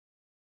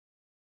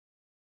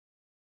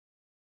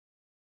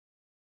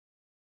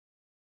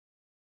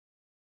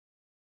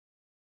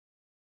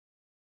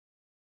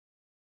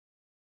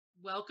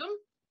Welcome,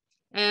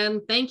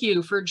 and thank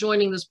you for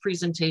joining this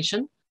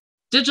presentation,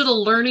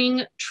 Digital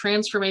Learning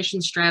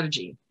Transformation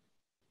Strategy.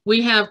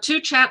 We have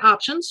two chat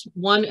options,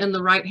 one in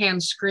the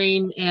right-hand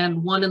screen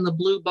and one in the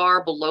blue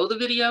bar below the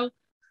video.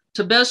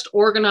 To best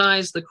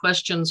organize the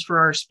questions for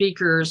our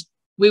speakers,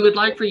 we would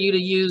like for you to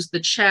use the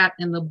chat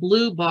in the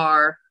blue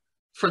bar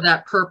for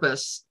that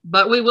purpose,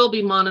 but we will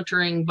be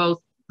monitoring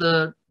both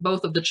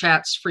of the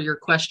chats for your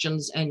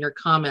questions and your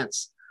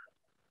comments.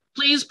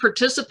 Please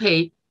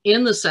participate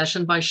in the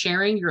session by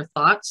sharing your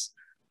thoughts,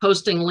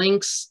 posting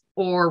links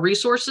or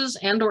resources,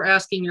 and or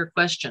asking your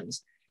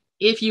questions.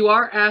 If you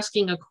are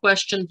asking a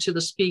question to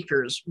the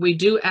speakers, we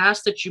do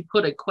ask that you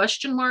put a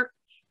question mark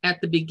at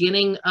the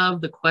beginning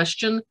of the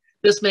question.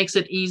 This makes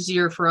it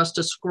easier for us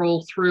to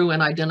scroll through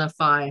and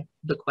identify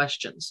the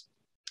questions.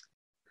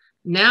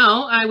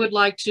 Now I would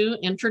like to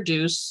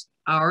introduce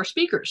our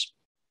speakers.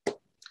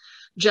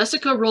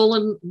 Jessica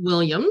Rowland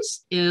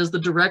Williams is the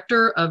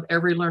director of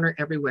Every Learner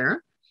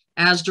Everywhere.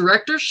 As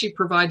director, she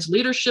provides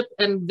leadership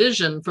and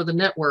vision for the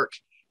network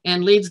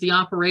and leads the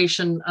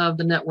operation of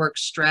the network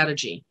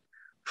strategy.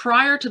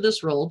 Prior to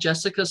this role,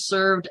 Jessica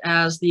served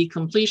as the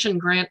Completion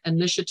Grant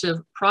Initiative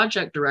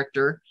Project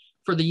Director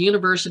for the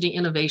University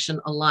Innovation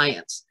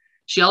Alliance.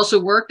 She also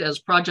worked as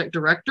project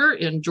director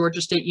in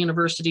Georgia State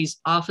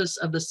University's Office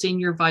of the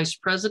Senior Vice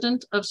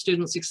President of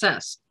Student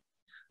Success.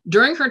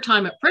 During her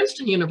time at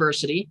Princeton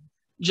University,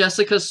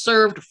 Jessica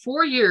served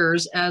 4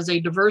 years as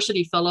a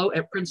diversity fellow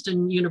at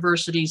Princeton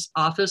University's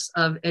Office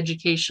of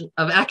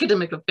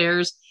Academic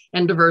Affairs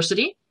and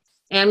Diversity,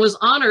 and was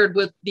honored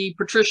with the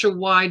Patricia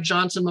Y.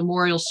 Johnson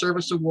Memorial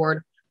Service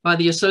Award by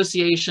the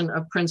Association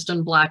of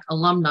Princeton Black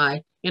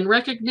Alumni in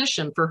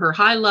recognition for her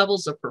high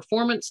levels of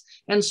performance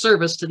and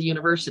service to the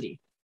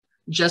university.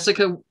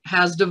 Jessica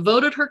has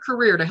devoted her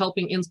career to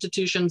helping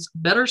institutions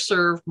better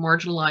serve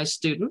marginalized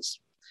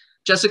students.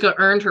 Jessica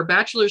earned her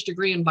bachelor's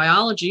degree in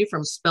biology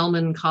from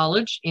Spelman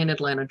College in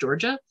Atlanta,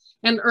 Georgia,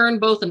 and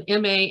earned both an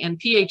MA and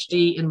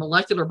PhD in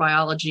molecular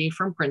biology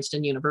from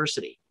Princeton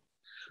University.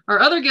 Our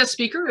other guest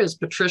speaker is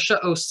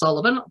Patricia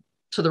O'Sullivan,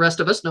 to the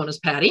rest of us known as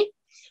Patty.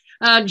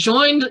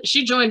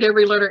 She joined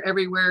Every Learner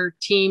Everywhere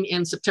team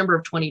in September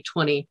of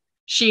 2020.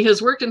 She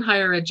has worked in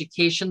higher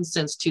education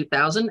since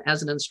 2000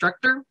 as an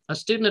instructor, a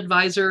student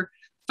advisor,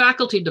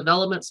 faculty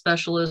development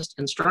specialist,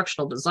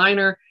 instructional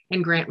designer,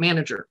 and grant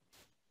manager.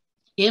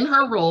 In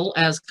her role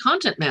as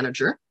content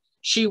manager,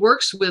 she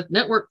works with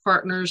network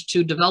partners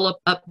to develop,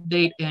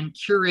 update, and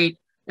curate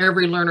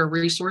Every Learner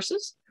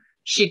resources.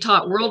 She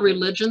taught world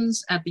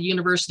religions at the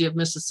University of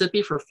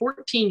Mississippi for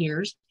 14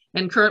 years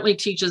and currently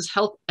teaches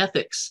health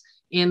ethics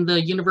in the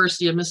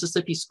University of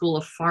Mississippi School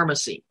of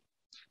Pharmacy.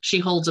 She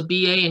holds a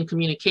BA in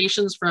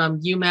communications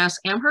from UMass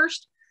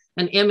Amherst,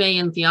 an MA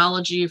in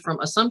theology from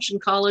Assumption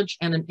College,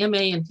 and an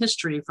MA in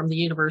history from the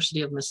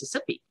University of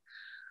Mississippi.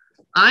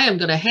 I am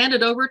going to hand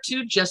it over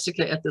to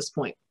Jessica at this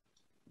point.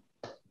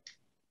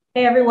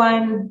 Hey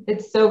everyone,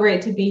 it's so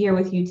great to be here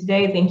with you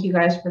today. Thank you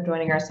guys for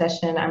joining our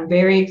session. I'm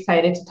very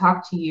excited to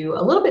talk to you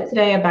a little bit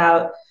today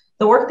about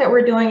the work that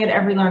we're doing at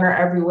Every Learner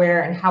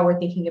Everywhere and how we're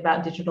thinking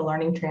about digital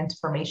learning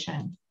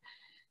transformation.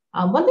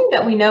 One thing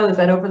that we know is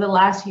that over the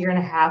last year and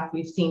a half,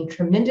 we've seen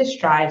tremendous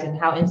strides in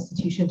how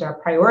institutions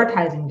are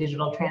prioritizing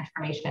digital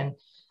transformation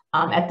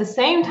at the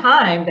same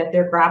time that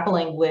they're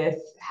grappling with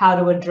how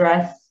to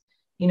address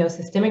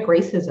systemic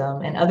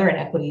racism and other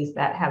inequities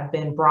that have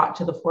been brought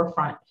to the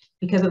forefront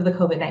because of the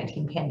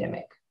COVID-19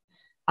 pandemic.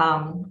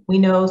 We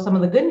know some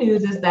of the good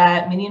news is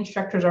that many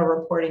instructors are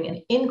reporting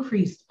an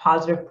increased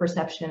positive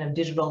perception of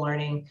digital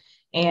learning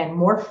and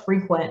more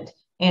frequent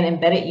and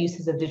embedded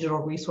uses of digital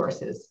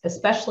resources,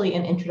 especially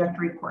in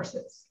introductory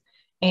courses.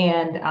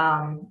 And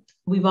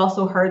we've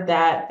also heard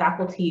that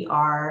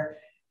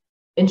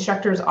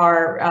instructors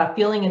are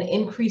feeling an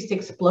increased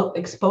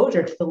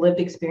exposure to the lived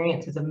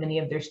experiences of many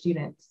of their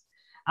students.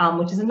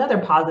 Which is another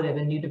positive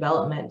and new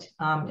development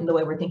in the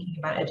way we're thinking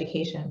about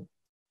education.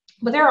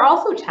 But there are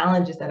also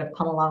challenges that have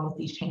come along with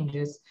these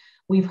changes.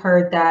 We've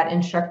heard that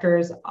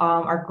instructors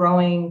are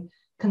growing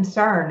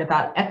concerned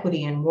about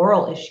equity and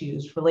moral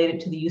issues related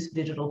to the use of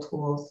digital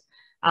tools.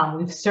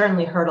 We've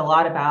certainly heard a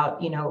lot about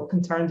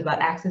concerns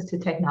about access to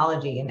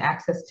technology and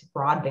access to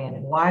broadband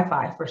and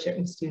Wi-Fi for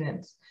certain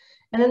students.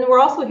 And then we're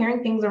also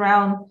hearing things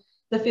around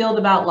the field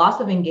about loss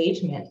of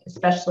engagement,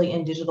 especially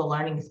in digital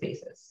learning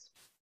spaces.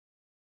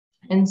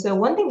 And so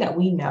one thing that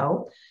we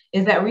know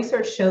is that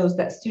research shows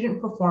that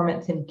student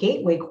performance in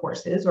gateway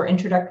courses or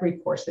introductory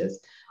courses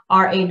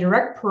are a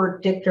direct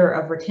predictor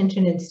of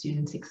retention and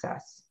student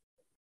success.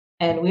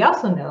 And we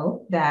also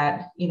know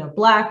that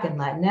Black and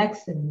Latinx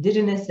and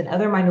Indigenous and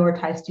other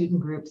minoritized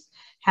student groups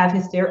have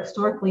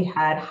historically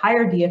had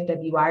higher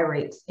DFWI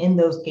rates in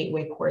those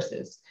gateway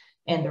courses.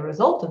 And the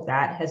result of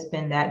that has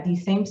been that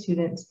these same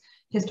students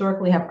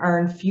historically have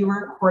earned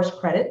fewer course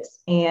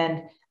credits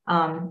and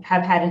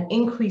have had an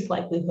increased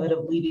likelihood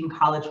of leaving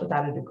college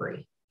without a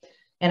degree.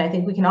 And I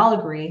think we can all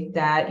agree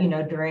that,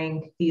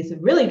 during these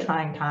really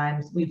trying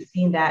times, we've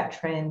seen that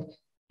trend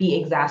be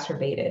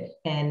exacerbated.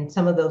 And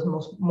some of those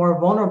more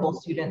vulnerable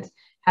students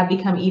have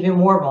become even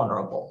more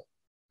vulnerable.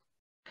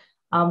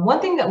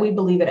 One thing that we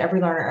believe at Every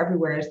Learner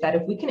Everywhere is that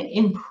if we can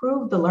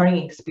improve the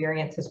learning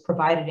experiences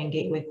provided in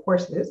Gateway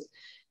courses,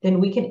 then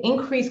we can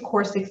increase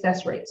course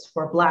success rates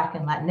for Black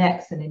and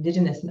Latinx and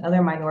Indigenous and other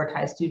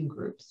minoritized student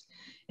groups.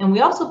 And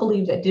we also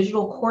believe that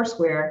digital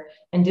courseware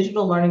and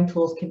digital learning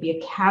tools can be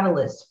a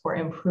catalyst for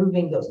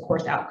improving those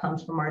course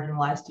outcomes for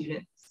marginalized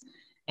students.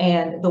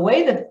 And the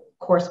way that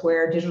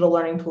courseware, digital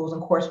learning tools,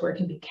 and courseware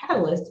can be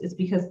catalysts is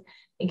because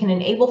it can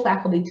enable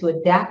faculty to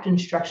adapt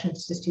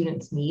instructions to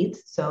students'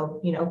 needs.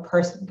 So,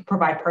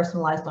 provide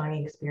personalized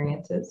learning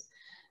experiences,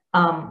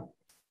 and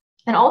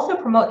also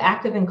promote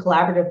active and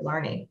collaborative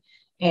learning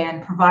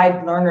and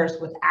provide learners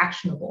with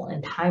actionable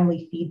and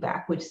timely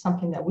feedback, which is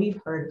something that we've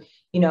heard,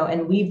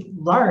 and we've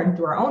learned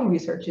through our own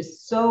research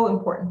is so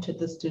important to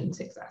the student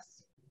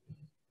success.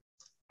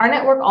 Our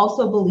network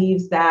also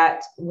believes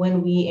that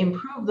when we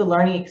improve the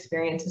learning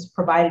experiences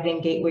provided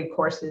in Gateway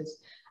courses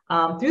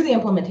through the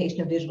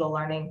implementation of digital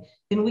learning,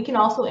 then we can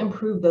also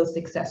improve those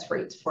success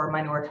rates for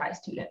minoritized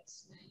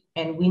students.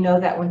 And we know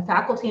that when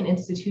faculty and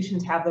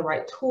institutions have the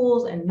right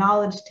tools and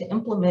knowledge to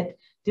implement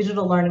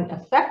digital learning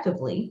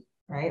effectively,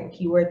 right? The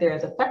keyword there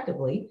is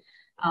effectively,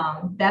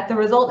 that the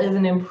result is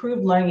an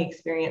improved learning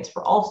experience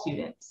for all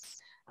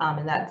students.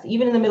 And that's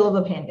even in the middle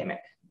of a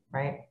pandemic,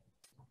 right?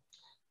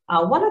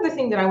 One other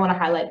thing that I want to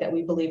highlight that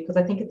we believe, because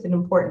I think it's an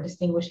important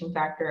distinguishing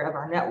factor of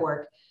our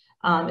network,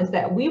 is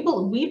that we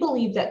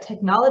believe that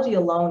technology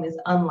alone is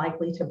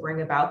unlikely to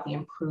bring about the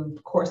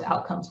improved course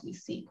outcomes we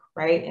seek,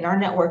 right? In our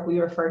network, we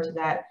refer to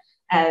that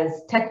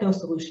as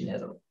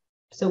techno-solutionism.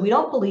 So we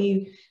don't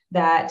believe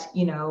that,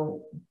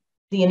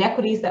 the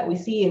inequities that we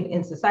see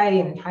in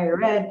society and in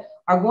higher ed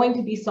are going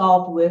to be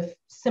solved with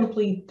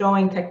simply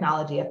throwing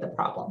technology at the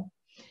problem.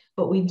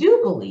 But we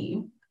do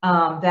believe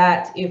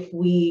that if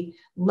we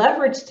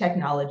leverage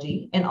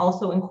technology and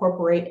also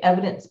incorporate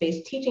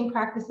evidence-based teaching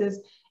practices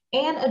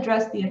and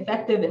address the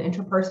effective and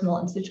interpersonal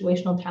and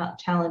situational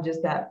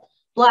challenges that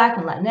Black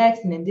and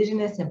Latinx and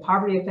Indigenous and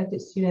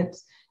poverty-affected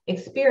students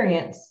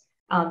experience,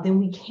 then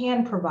we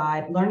can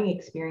provide learning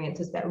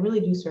experiences that really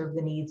do serve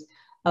the needs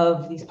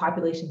of these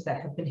populations that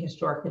have been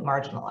historically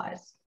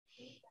marginalized.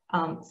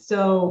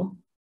 So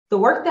the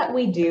work that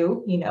we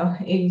do,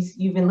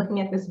 you've been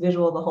looking at this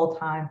visual the whole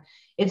time,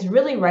 it's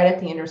really right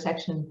at the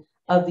intersection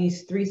of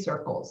these three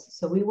circles.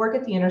 So we work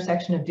at the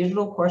intersection of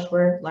digital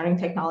courseware, learning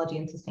technology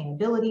and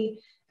sustainability,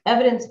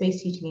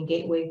 evidence-based teaching and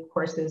Gateway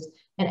courses,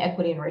 and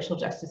equity and racial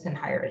justice in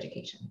higher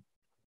education.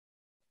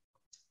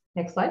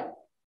 Next slide.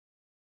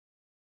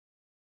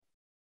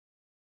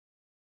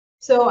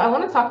 So I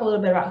want to talk a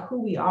little bit about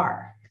who we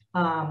are.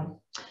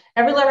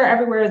 Every Learner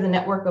Everywhere is a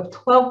network of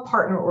 12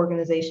 partner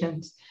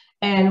organizations,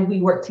 and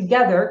we work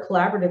together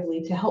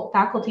collaboratively to help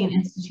faculty and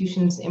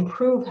institutions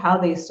improve how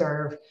they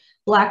serve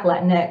Black,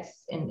 Latinx,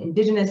 and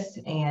Indigenous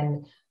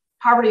and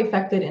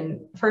poverty-affected and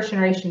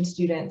first-generation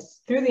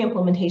students through the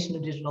implementation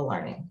of digital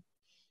learning.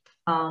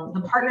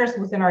 The partners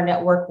within our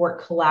network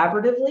work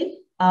collaboratively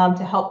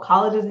to help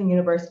colleges and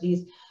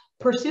universities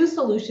pursue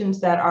solutions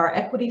that are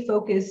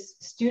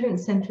equity-focused,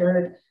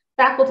 student-centered,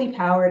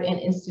 faculty-powered, and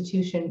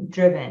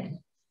institution-driven.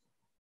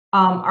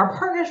 Our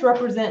partners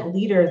represent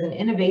leaders and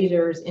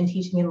innovators in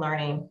teaching and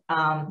learning.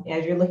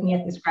 As you're looking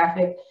at this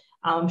graphic,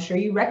 I'm sure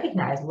you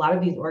recognize a lot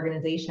of these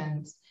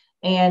organizations.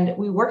 And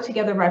we work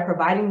together by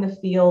providing the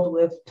field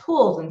with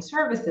tools and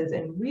services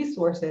and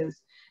resources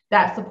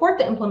that support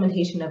the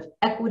implementation of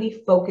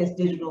equity-focused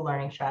digital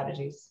learning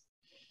strategies.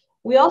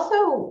 We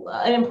also,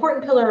 an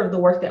important pillar of the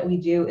work that we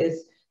do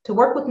is to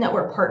work with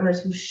network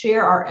partners who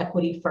share our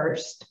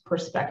equity-first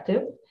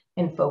perspective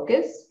and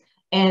focus,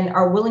 and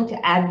are willing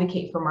to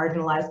advocate for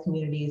marginalized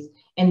communities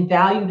and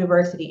value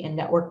diversity and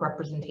network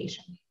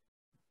representation.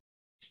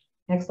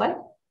 Next slide.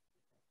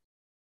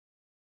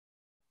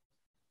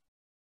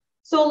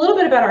 So a little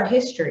bit about our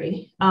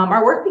history.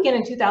 Our work began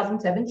in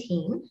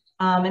 2017,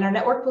 and our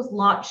network was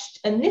launched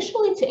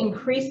initially to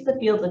increase the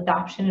field's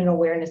adoption and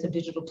awareness of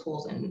digital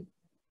tools and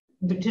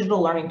digital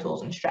learning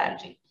tools and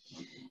strategy.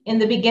 In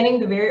the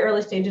beginning, the very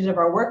early stages of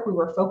our work, we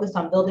were focused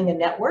on building a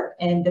network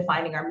and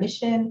defining our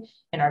mission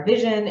and our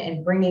vision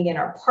and bringing in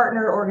our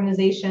partner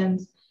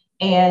organizations.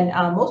 And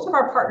most of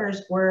our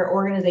partners were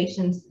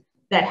organizations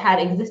that had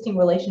existing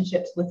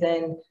relationships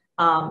within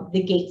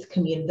the Gates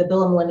community, the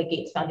Bill and Melinda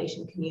Gates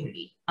Foundation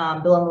community.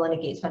 Bill and Melinda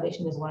Gates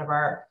Foundation is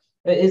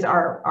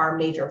our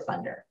major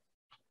funder.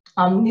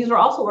 These were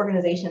also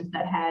organizations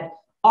that had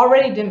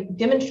already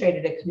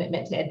demonstrated a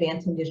commitment to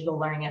advancing digital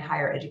learning in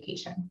higher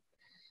education.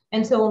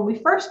 And so when we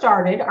first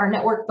started, our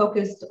network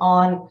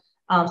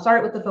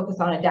started with the focus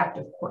on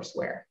adaptive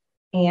courseware.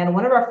 And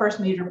one of our first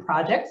major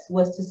projects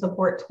was to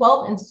support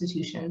 12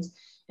 institutions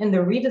in the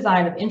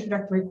redesign of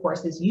introductory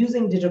courses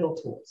using digital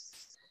tools.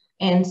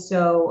 And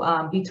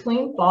so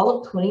between fall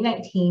of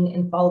 2019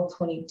 and fall of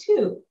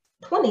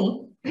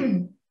 2020,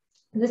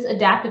 this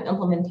adaptive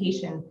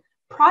implementation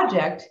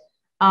project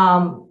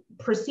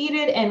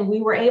proceeded, and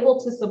we were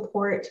able to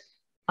support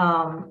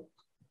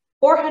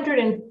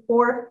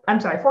 404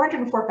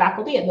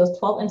 faculty at those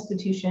 12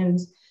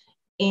 institutions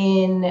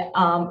in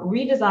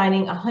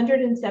redesigning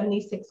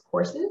 176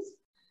 courses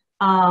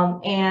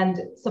and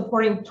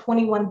supporting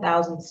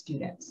 21,000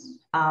 students.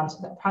 So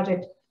that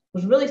project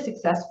was really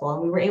successful,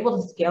 and we were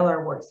able to scale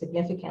our work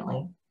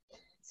significantly.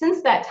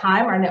 Since that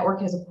time, our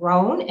network has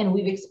grown, and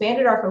we've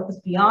expanded our focus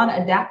beyond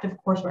adaptive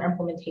courseware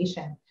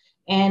implementation.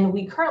 And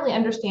we currently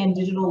understand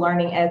digital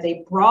learning as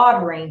a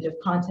broad range of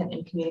content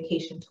and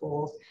communication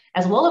tools,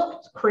 as well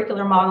as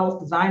curricular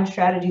models, design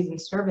strategies,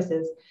 and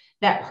services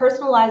that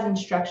personalize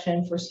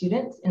instruction for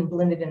students in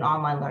blended and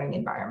online learning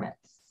environments.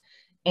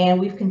 And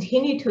we've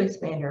continued to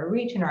expand our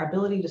reach and our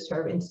ability to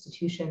serve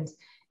institutions.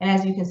 And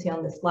as you can see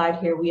on this slide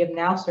here, we have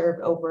now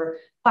served over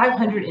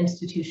 500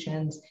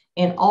 institutions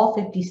in all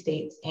 50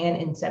 states and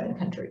in 7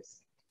 countries.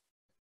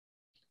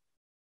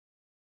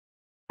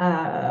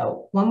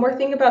 One more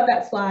thing about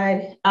that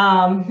slide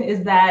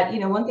is that,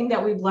 one thing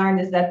that we've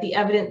learned is that the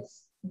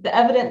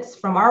evidence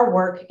from our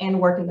work and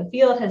work in the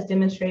field has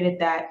demonstrated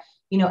that,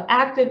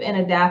 active and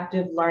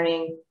adaptive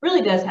learning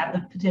really does have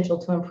the potential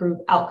to improve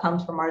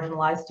outcomes for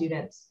marginalized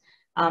students.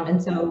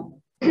 And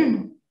so,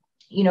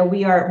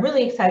 we are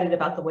really excited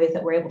about the ways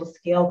that we're able to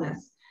scale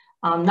this,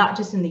 not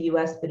just in the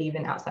US, but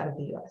even outside of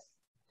the US.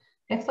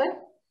 Next slide.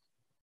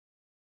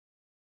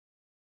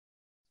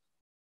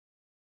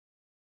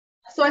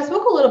 So I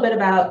spoke a little bit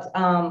about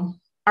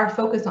our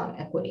focus on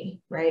equity,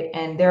 right?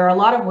 And there are a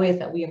lot of ways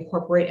that we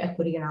incorporate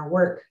equity in our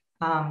work,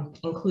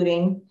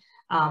 including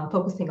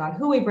focusing on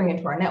who we bring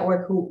into our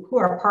network, who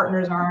our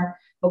partners are,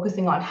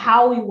 focusing on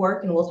how we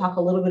work, and we'll talk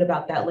a little bit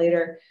about that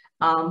later.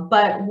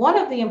 But one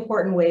of the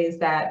important ways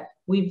that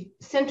we've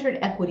centered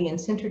equity and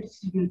centered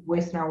student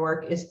voice in our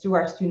work is through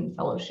our student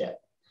fellowship.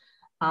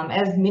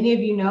 As many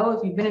of you know,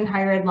 if you've been in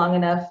higher ed long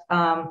enough,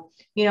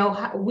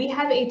 we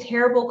have a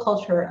terrible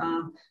culture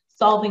of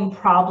solving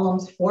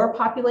problems for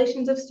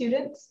populations of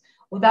students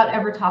without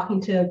ever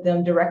talking to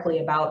them directly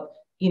about,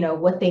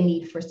 what they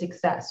need for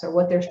success or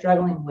what they're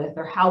struggling with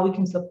or how we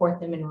can support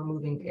them in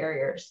removing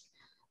barriers.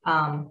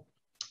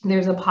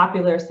 There's a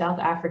popular South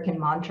African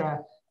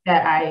mantra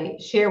that I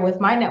share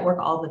with my network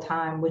all the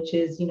time, which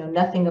is,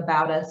 nothing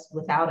about us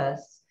without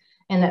us.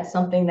 And that's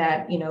something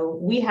that,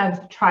 we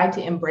have tried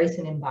to embrace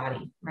and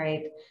embody,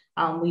 right?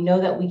 We know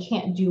that we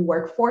can't do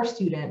work for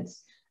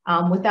students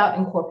without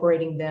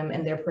incorporating them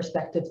and their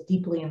perspectives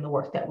deeply in the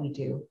work that we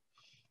do.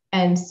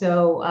 And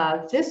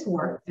so this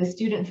work, the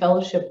student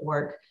fellowship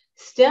work,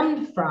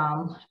 stemmed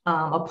from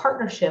a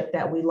partnership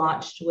that we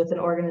launched with an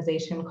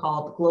organization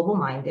called Global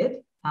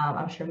Minded.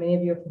 I'm sure many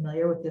of you are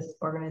familiar with this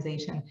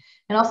organization,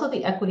 and also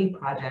the Equity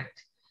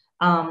Project.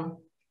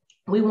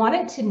 We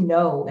wanted to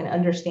know and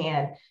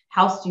understand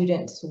how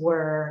students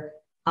were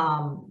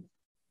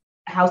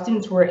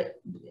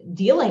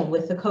dealing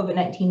with the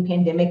COVID-19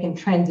 pandemic and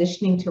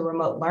transitioning to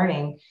remote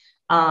learning.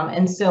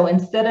 And so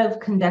instead of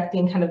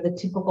conducting kind of the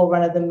typical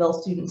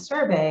run-of-the-mill student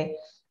survey,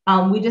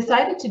 we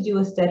decided to do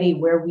a study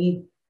where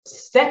we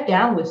sat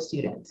down with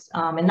students,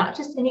 and not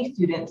just any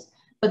students,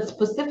 but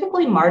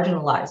specifically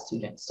marginalized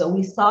students. So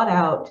we sought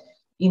out,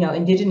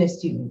 Indigenous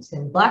students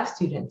and Black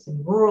students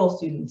and rural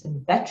students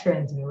and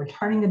veterans and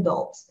returning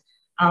adults.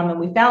 And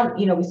we found,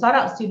 we sought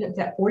out students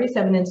at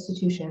 47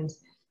 institutions,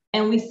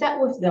 and we sat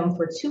with them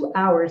for 2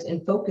 hours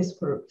in focus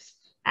groups,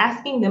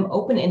 asking them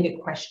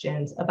open-ended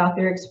questions about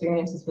their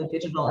experiences with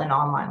digital and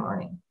online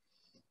learning.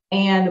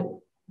 And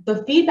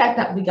the feedback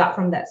that we got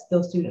from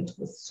those students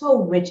was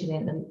so rich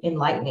and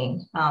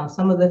enlightening.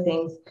 Some of the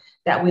things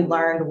that we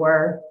learned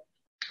were,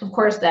 of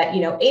course, that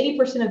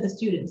 80% of the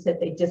students said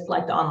they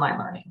disliked online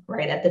learning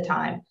right at the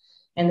time.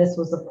 And this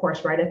was, of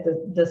course, right at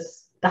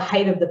the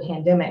height of the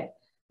pandemic.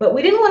 But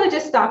we didn't want to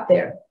just stop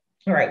there.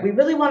 All right, we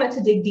really wanted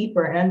to dig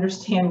deeper and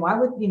understand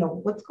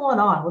what's going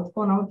on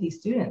with these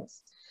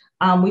students.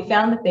 We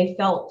found that they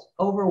felt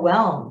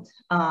overwhelmed,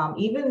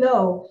 even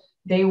though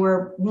they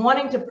were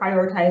wanting to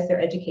prioritize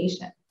their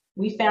education.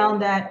 We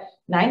found that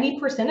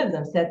 90% of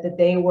them said that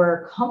they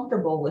were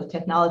comfortable with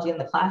technology in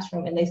the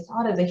classroom and they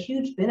saw it as a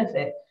huge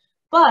benefit,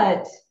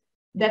 but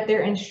that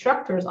their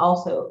instructors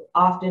also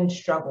often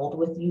struggled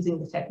with using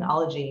the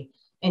technology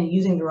and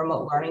using the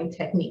remote learning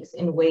techniques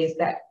in ways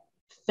that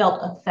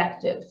felt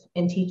effective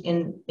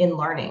in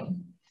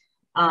learning.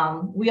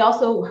 We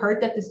also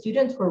heard that the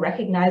students were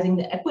recognizing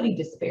the equity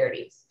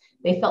disparities.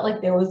 They felt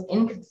like there was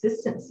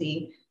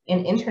inconsistency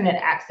in internet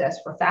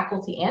access for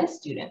faculty and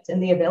students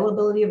and the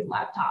availability of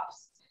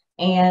laptops.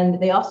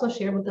 And they also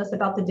shared with us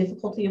about the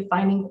difficulty of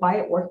finding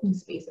quiet working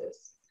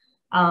spaces.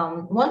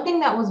 One thing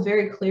that was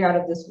very clear out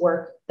of this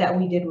work that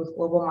we did with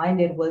Global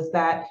Minded was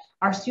that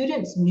our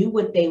students knew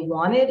what they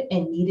wanted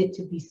and needed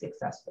to be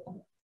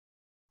successful.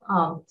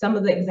 Some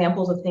of the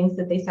examples of things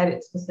that they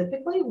cited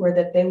specifically were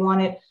that they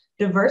wanted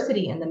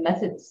diversity in the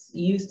methods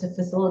used to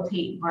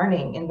facilitate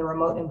learning in the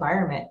remote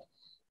environment.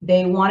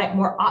 They wanted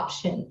more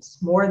options,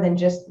 more than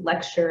just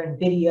lecture and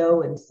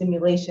video and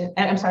simulation.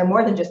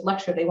 More than just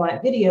lecture. They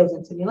wanted videos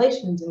and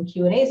simulations and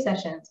Q&A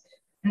sessions,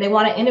 and they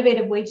wanted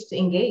innovative ways to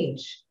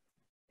engage.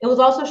 It was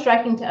also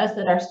striking to us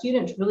that our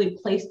students really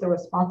placed the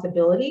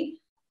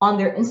responsibility on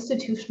their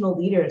institutional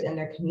leaders and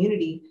their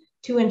community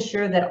to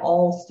ensure that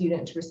all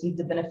students receive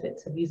the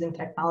benefits of using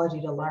technology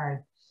to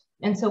learn.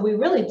 And so we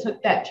really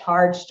took that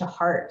charge to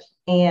heart,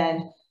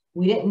 and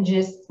we didn't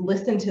just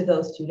listen to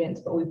those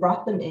students, but we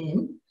brought them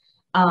in,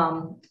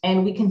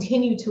 and we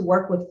continue to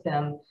work with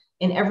them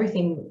in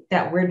everything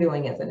that we're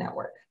doing as a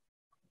network.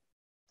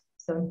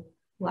 So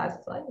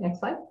last slide, next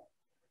slide.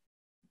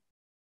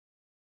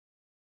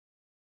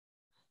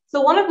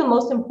 So one of the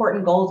most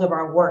important goals of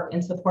our work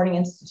in supporting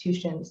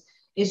institutions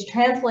is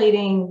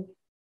translating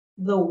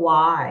the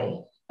why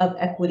of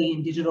equity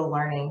in digital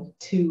learning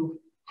to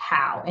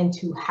how and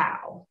to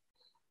how.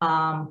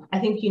 I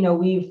think, you know,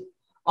 we've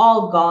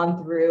all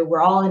gone through,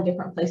 we're all in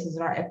different places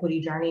in our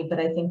equity journey, but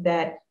I think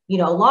that, you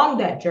know, along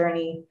that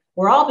journey,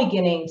 we're all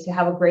beginning to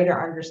have a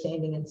greater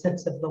understanding and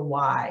sense of the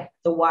why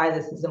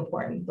this is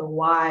important, the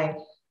why,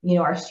 you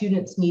know, our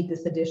students need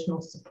this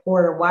additional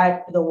support, or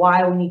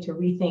why we need to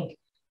rethink,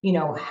 you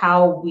know,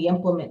 how we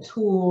implement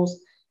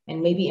tools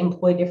and maybe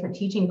employ different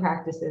teaching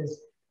practices.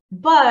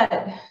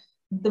 But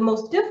the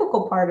most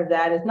difficult part of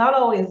that is not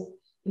always,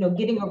 you know,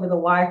 getting over the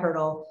why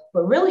hurdle,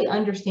 but really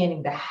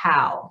understanding the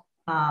how.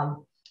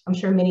 I'm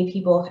sure many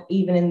people,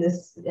 even in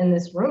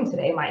this room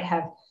today, might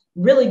have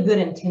really good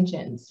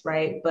intentions,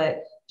 right?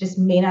 But just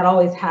may not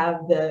always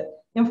have the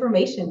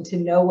information to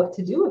know what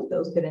to do with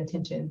those good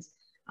intentions,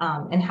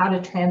 and how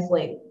to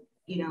translate,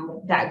 you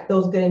know,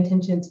 those good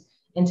intentions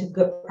into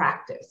good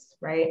practice,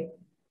 right?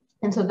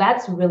 And so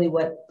that's really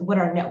what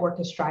our network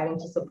is striving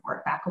to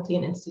support faculty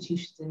and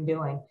institutions in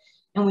doing.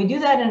 And we do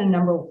that in a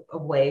number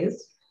of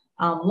ways.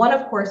 One,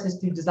 of course, is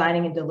through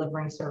designing and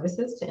delivering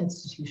services to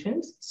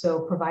institutions,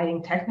 so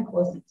providing technical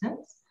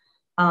assistance.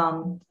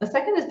 A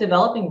second is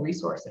developing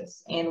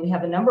resources, and we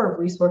have a number of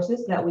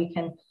resources that we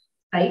can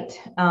cite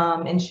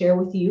and share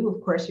with you.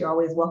 Of course, you're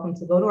always welcome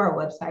to go to our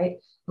website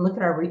and look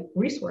at our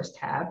resource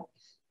tab.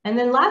 And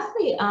then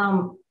lastly,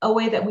 a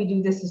way that we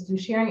do this is through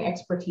sharing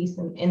expertise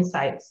and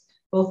insights,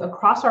 both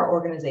across our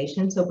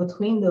organization, so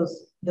between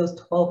those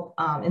 12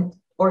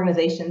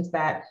 organizations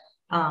that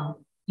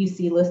you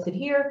see listed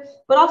here,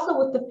 but also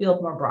with the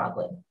field more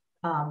broadly.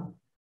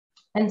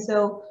 And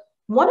so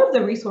one of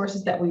the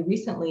resources that we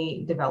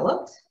recently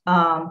developed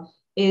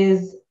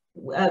is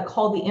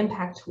called the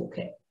Impact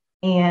Toolkit.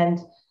 And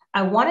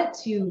I wanted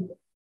to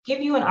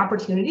give you an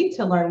opportunity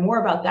to learn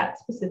more about that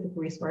specific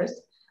resource,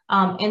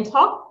 and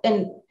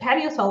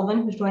Patty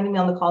O'Sullivan, who's joining me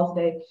on the call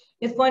today,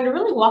 is going to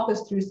really walk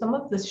us through some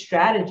of the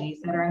strategies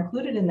that are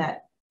included in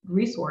that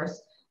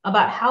resource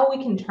about how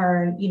we can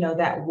turn, you know,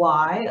 that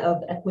why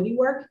of equity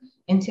work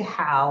into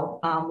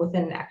how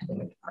within an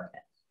academic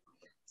department.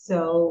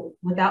 So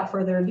without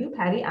further ado,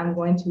 Patty, I'm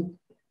going to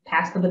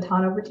pass the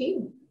baton over to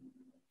you.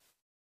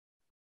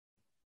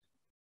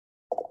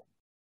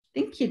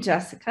 Thank you,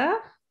 Jessica.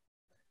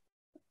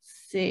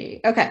 Let's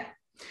see. Okay.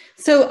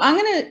 So I'm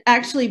going to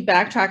actually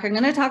backtrack. I'm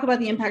going to talk about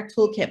the Impact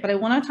Toolkit, but I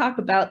want to talk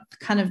about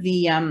kind of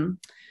the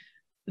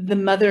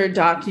mother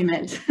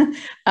document,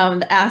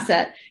 the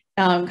asset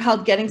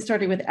called Getting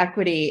Started with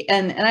Equity.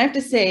 And I have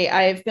to say,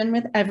 I've been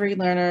with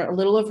EveryLearner a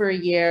little over a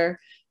year.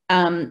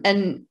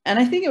 And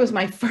I think it was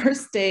my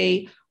first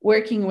day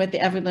working with the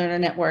EveryLearner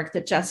network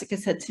that Jessica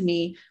said to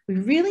me, we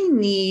really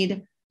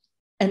need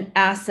an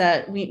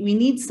asset. We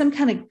need some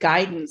kind of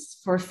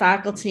guidance for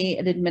faculty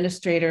and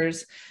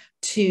administrators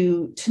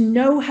to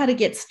know how to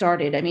get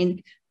started. I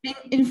mean,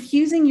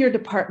 infusing your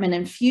department,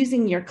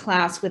 infusing your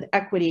class with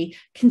equity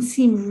can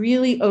seem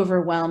really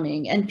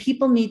overwhelming, and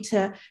people need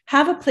to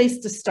have a place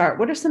to start.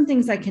 What are some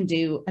things I can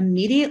do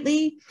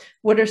immediately?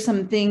 What are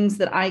some things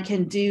that I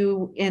can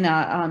do in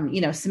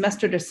a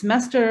semester to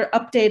semester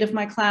update of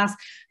my class?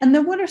 And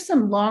then what are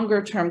some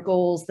longer term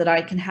goals that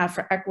I can have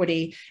for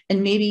equity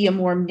and maybe a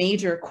more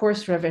major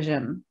course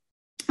revision?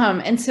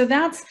 And so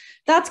that's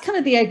kind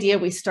of the idea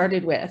we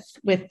started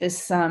with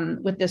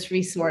this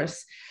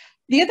resource.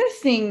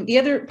 The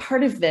other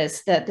part of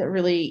this that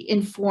really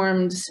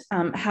informed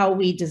how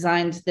we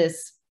designed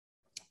this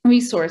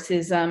resource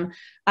is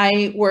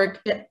I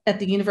work at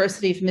the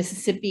University of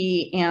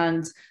Mississippi,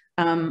 and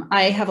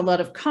I have a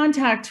lot of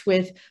contact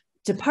with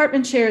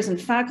department chairs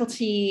and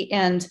faculty,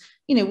 and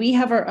we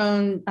have our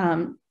own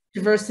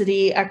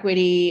diversity,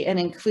 equity, and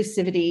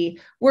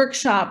inclusivity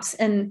workshops.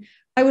 And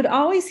I would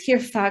always hear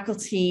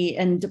faculty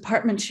and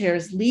department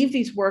chairs leave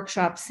these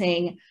workshops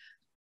saying,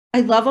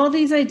 I love all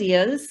these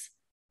ideas.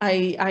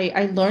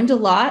 I learned a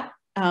lot.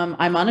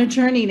 I'm on a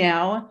journey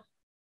now,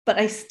 but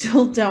I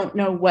still don't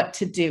know what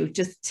to do.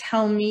 Just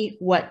tell me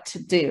what to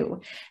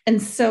do.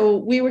 And so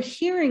we were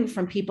hearing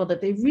from people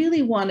that they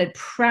really wanted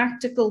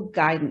practical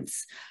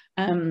guidance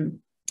in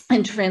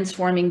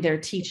transforming their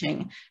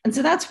teaching. And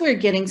so that's where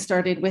Getting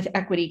Started with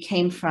Equity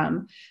came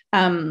from.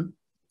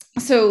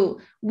 So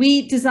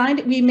we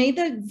made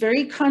the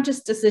very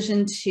conscious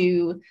decision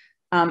to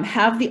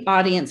have the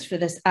audience for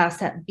this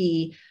asset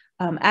be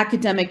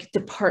academic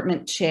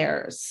department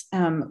chairs.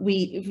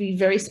 We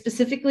very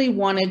specifically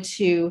wanted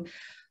to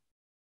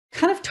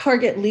kind of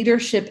target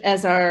leadership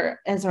as our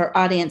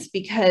audience,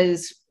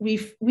 because we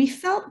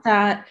felt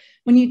that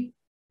when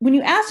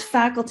you ask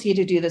faculty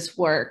to do this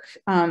work,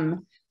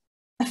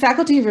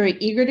 faculty are very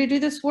eager to do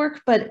this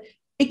work, but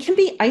it can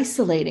be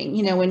isolating,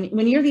 you know,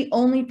 when you're the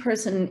only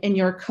person in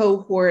your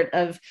cohort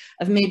of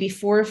maybe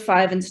 4 or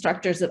 5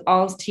 instructors that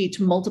all teach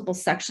multiple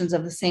sections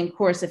of the same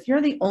course. If you're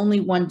the only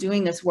one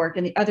doing this work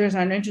and the others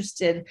aren't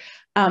interested,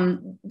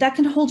 that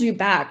can hold you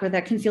back, or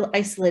that can feel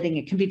isolating.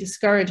 It can be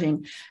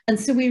discouraging. And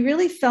so we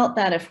really felt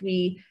that if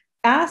we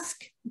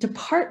ask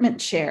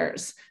department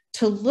chairs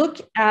to look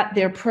at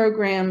their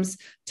programs,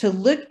 to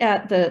look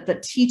at the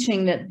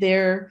teaching that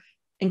they're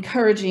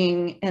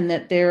encouraging and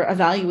that they're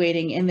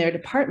evaluating in their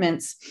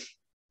departments,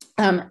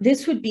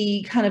 this would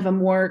be kind of a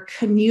more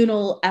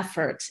communal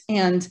effort.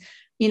 And,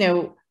 you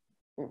know,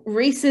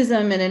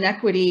 racism and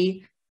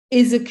inequity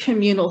is a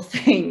communal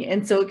thing.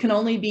 And so it can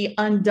only be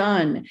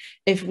undone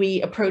if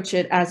we approach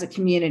it as a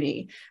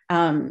community.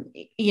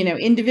 You know,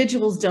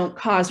 individuals don't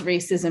cause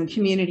racism,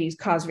 communities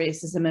cause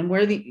racism, and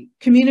where the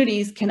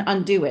communities can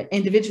undo it,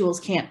 individuals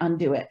can't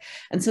undo it.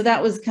 And so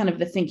that was kind of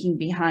the thinking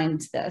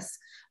behind this.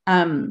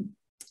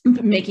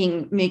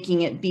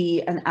 Making it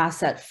be an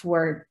asset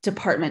for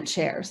department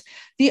chairs.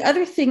 The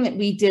other thing that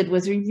we did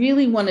was we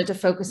really wanted to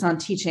focus on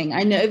teaching.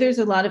 I know there's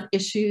a lot of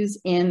issues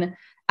in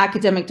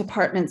academic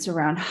departments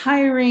around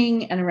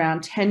hiring and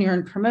around tenure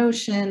and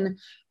promotion,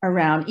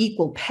 around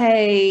equal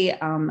pay,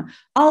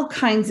 all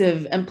kinds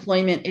of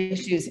employment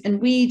issues,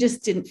 and we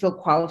just didn't feel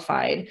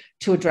qualified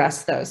to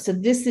address those. So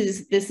this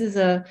is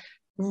a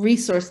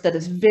resource that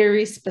is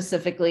very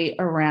specifically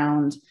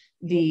around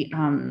the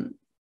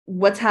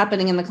what's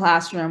happening in the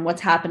classroom,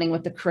 what's happening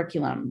with the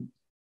curriculum.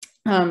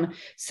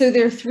 So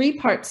there are 3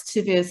 parts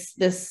to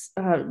this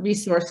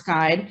resource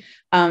guide.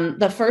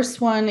 The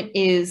first one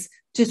is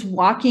just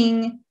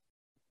walking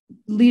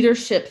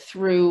leadership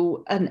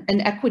through an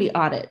equity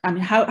audit. I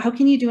mean, how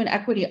can you do an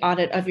equity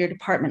audit of your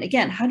department?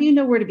 Again, how do you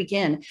know where to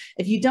begin?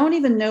 If you don't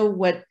even know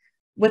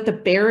what the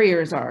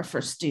barriers are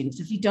for students,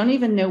 if you don't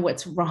even know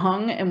what's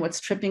wrong and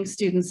what's tripping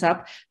students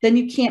up, then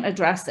you can't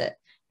address it.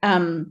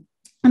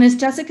 And as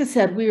Jessica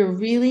said, we were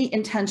really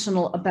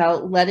intentional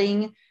about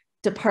letting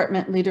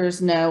department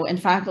leaders know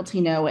and faculty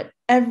know at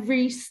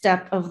every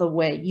step of the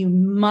way, you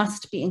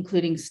must be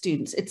including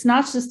students. It's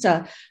not just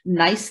a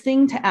nice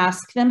thing to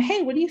ask them,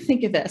 hey, what do you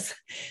think of this?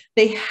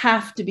 They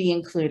have to be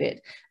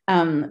included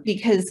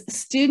because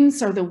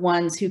students are the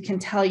ones who can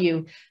tell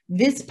you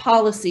this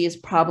policy is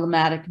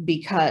problematic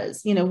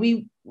because, you know,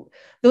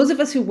 those of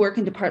us who work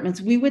in departments,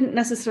 we wouldn't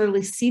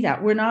necessarily see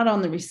that. We're not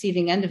on the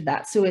receiving end of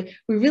that. So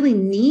we really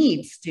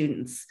need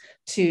students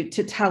to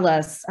tell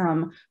us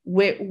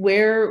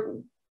where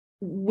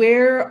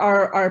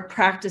are our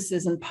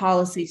practices and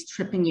policies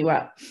tripping you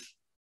up.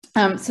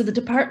 So the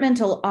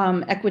departmental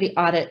equity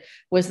audit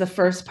was the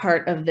first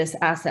part of this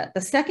asset.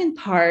 The second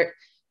part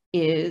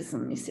is,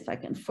 let me see if I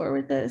can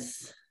forward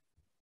this.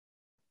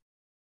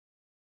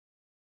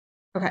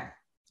 Okay,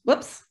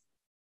 whoops,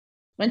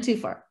 went too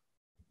far.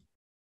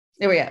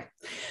 There we go.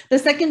 The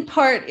second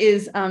part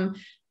is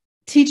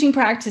teaching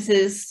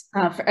practices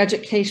for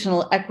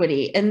educational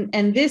equity.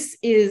 And this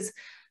is,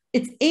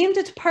 it's aimed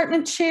at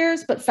department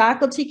chairs, but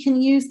faculty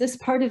can use this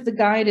part of the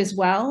guide as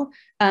well.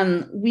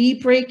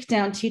 We break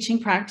down teaching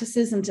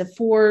practices into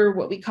 4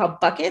 what we call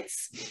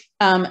buckets.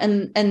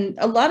 And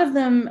a lot of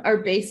them are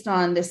based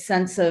on this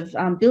sense of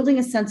building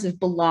a sense of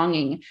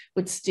belonging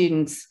with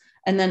students,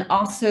 and then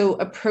also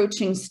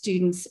approaching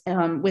students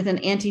with an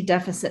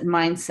anti-deficit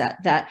mindset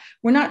that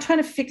we're not trying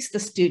to fix the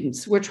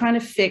students, we're trying to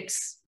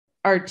fix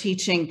our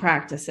teaching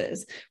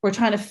practices. We're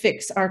trying to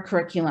fix our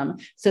curriculum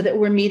so that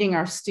we're meeting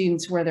our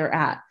students where they're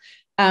at.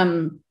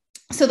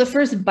 So the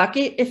first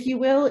bucket, if you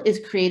will, is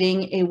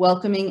creating a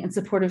welcoming and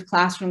supportive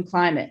classroom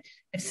climate.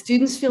 If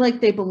students feel like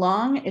they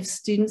belong, if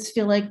students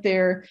feel like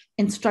their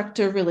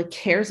instructor really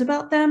cares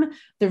about them,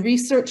 the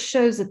research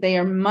shows that they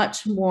are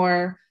much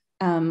more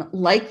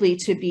likely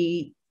to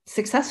be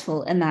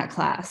successful in that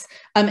class.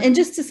 And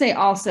just to say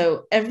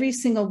also, every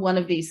single one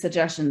of these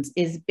suggestions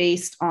is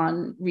based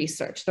on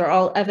research. They're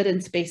all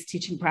evidence-based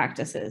teaching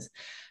practices.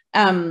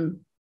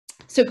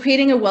 So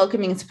creating a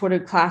welcoming and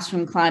supportive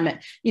classroom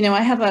climate. You know,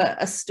 I have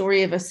a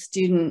story of a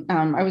student.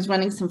 I was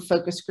running some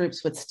focus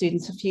groups with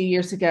students a few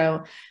years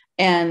ago,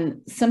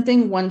 and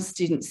something one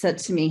student said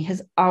to me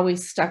has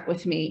always stuck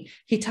with me.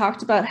 He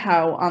talked about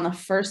how on the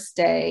first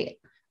day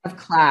of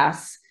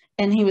class,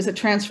 and he was a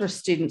transfer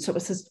student, so it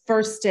was his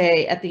first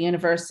day at the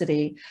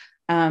university,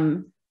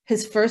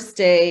 his first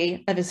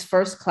day of his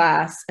first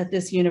class at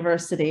this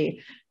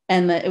university,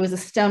 and it was a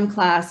STEM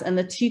class, and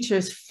the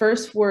teacher's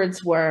first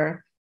words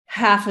were,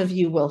 "Half of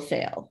you will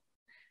fail."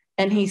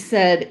 And he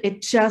said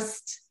it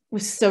just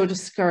was so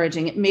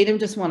discouraging. It made him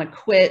just want to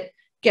quit,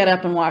 get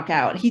up and walk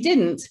out. He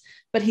didn't,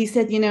 but he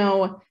said, you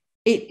know,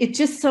 it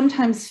just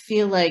sometimes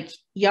feel like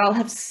y'all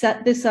have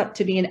set this up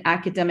to be an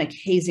academic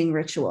hazing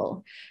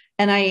ritual.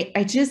 And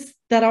I just,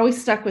 that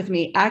always stuck with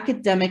me,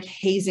 academic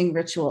hazing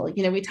ritual.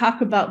 You know, we talk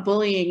about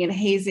bullying and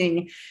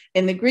hazing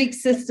in the Greek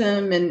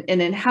system and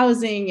in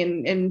housing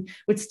and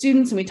with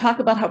students, and we talk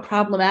about how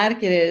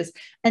problematic it is.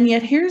 And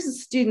yet here's a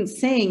student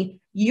saying,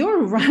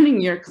 you're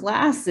running your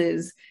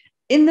classes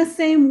in the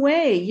same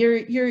way,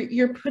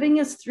 you're putting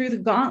us through the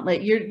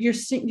gauntlet.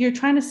 You're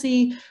trying to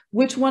see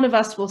which one of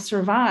us will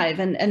survive,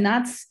 and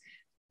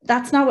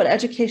that's not what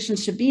education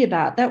should be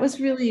about. That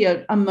was really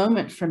a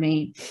moment for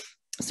me.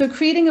 So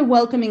creating a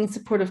welcoming,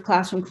 supportive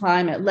classroom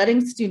climate,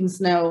 letting students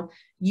know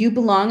you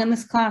belong in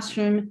this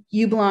classroom,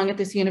 you belong at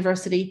this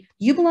university,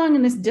 you belong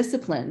in this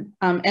discipline,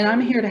 and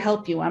I'm here to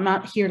help you. I'm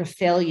not here to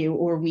fail you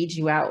or weed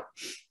you out.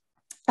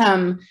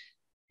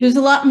 There's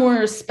a lot more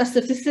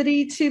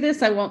specificity to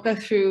this. I won't go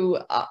through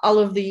all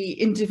of the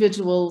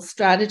individual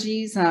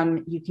strategies.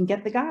 You can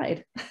get the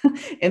guide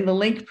in the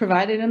link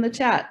provided in the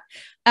chat.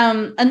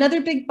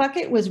 Another big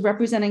bucket was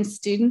representing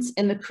students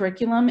in the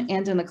curriculum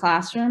and in the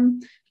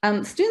classroom.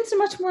 Students are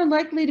much more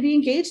likely to be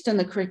engaged in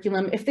the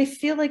curriculum if they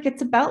feel like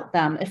it's about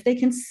them, if they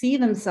can see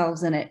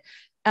themselves in it.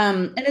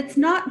 And it's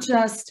not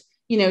just,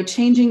 you know,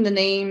 changing the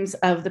names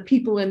of the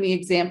people in the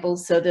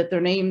examples so that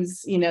their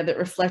names, you know, that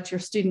reflect your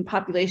student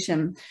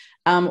population,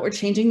 or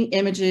changing the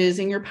images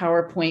in your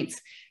PowerPoints.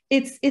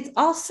 It's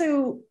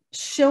also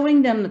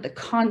showing them that the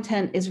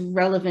content is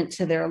relevant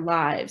to their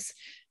lives.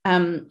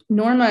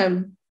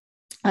 Norma,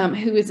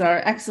 who is our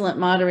excellent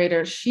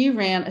moderator, she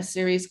ran a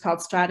series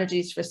called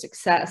Strategies for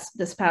Success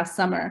this past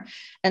summer,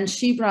 and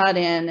she brought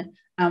in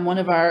one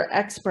of our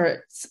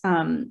experts,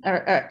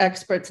 our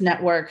experts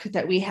network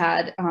that we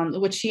had,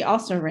 which she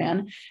also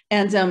ran.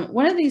 And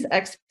one of these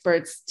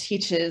experts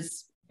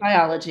teaches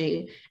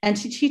biology, and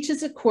she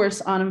teaches a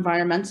course on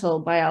environmental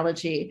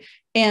biology.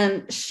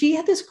 And she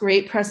had this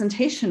great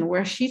presentation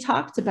where she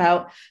talked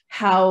about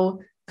how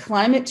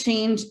climate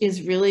change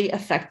is really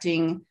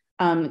affecting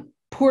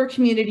poor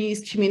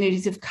communities,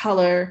 communities of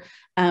color,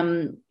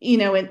 you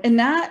know,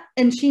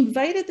 and she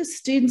invited the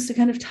students to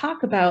kind of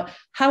talk about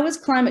how is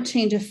climate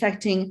change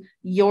affecting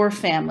your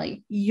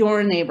family,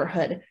 your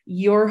neighborhood,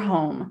 your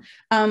home,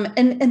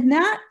 and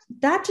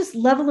that just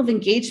level of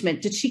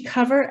engagement. Did she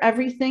cover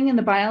everything in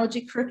the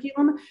biology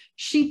curriculum?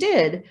 She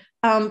did,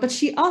 but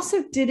she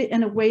also did it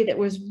in a way that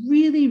was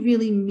really,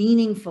 really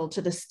meaningful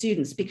to the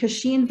students, because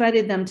she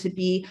invited them to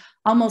be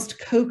almost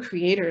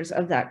co-creators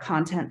of that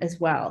content as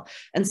well.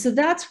 And so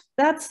that's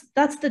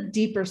the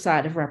deeper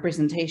side of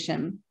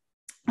representation.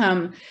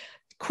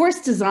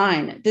 Course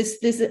design.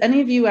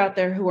 Any of you out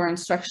there who are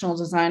instructional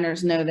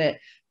designers know that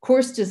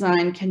course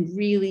design can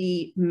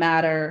really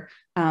matter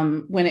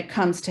when it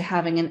comes to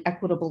having an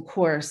equitable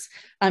course.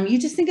 You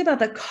just think about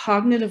the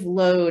cognitive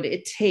load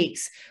it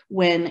takes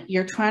when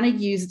you're trying to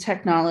use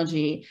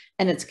technology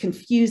and it's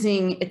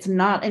confusing, it's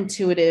not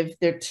intuitive,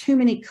 there are too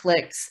many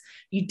clicks,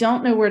 you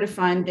don't know where to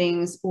find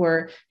things,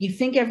 or you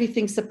think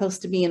everything's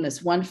supposed to be in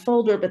this one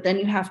folder, but then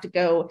you have to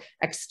go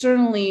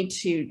externally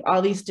to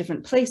all these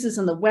different places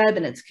on the web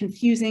and it's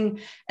confusing.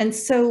 And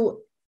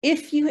so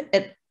if you're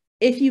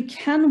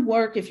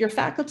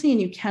faculty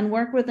and you can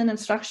work with an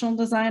instructional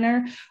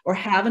designer or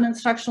have an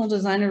instructional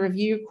designer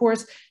review your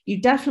course, you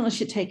definitely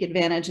should take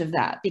advantage of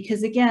that.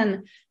 Because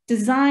again,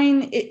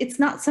 design, it's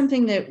not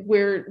something that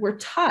we're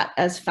taught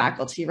as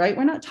faculty, right?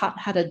 We're not taught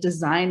how to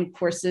design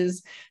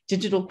courses,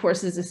 digital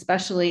courses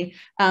especially.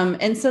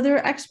 And so there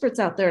are experts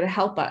out there to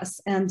help us.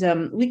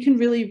 And we can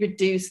really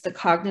reduce the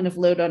cognitive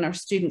load on our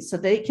students so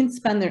they can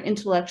spend their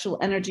intellectual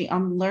energy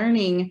on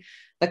learning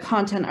the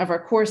content of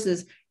our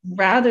courses,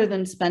 rather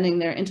than spending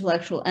their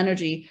intellectual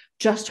energy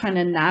just trying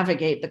to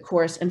navigate the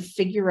course and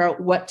figure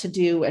out what to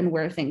do and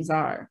where things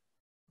are.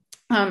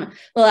 The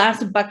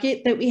last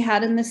bucket that we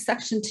had in this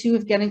section 2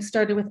 of Getting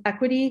Started with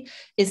Equity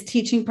is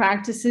teaching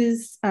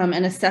practices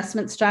and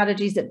assessment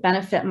strategies that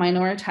benefit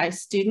minoritized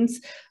students.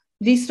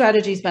 These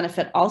strategies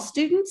benefit all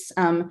students,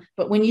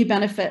 but when you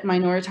benefit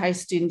minoritized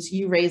students,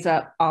 you raise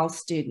up all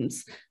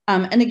students.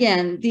 And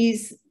again,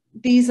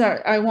 these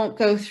are, I won't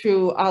go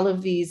through all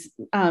of these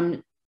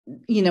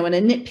you know, in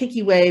a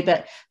nitpicky way,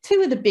 but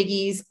 2 of the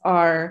biggies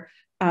are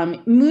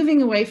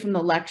moving away from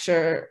the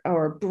lecture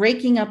or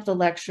breaking up the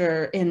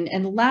lecture and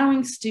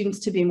allowing students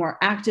to be more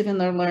active in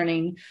their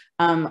learning,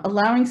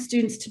 allowing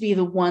students to be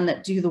the one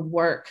that do the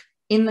work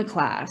in the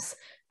class.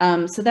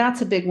 So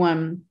that's a big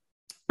one.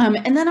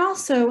 And then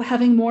also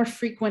having more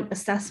frequent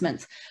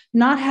assessments,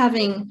 not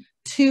having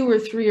 2 or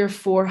 3 or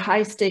 4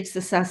 high stakes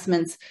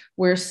assessments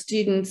where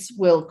students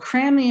will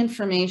cram the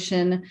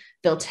information,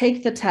 they'll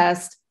take the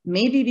test,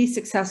 maybe be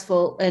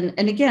successful. And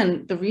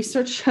again, the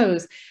research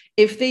shows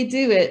if they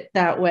do it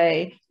that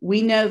way,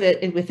 we know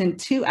that within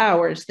 2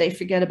 hours, they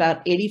forget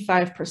about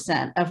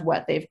 85% of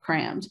what they've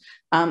crammed.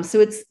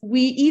 So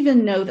we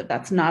even know that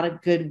that's not a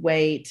good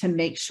way to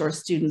make sure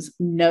students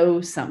know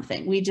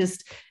something.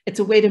 It's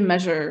a way to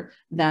measure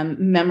them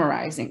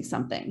memorizing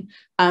something.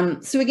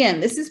 So again,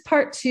 this is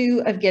part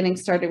 2 of Getting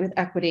Started with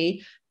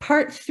Equity.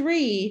 Part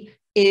 3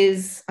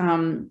 is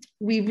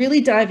we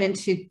really dive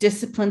into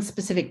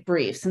discipline-specific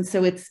briefs. And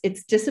so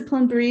it's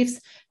discipline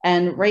briefs.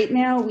 And right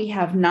now we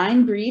have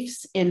 9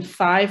 briefs in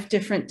 5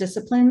 different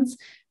disciplines.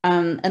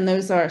 And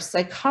those are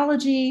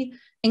psychology,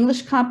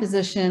 English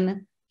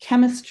composition,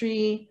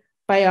 chemistry,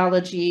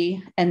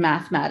 biology, and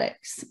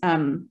mathematics.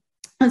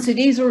 And so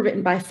these were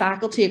written by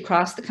faculty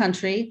across the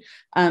country.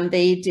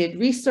 They did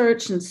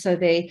research, and so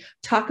they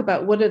talk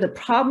about what are the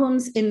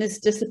problems in this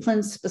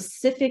discipline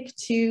specific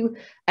to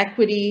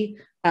equity.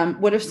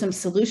 What are some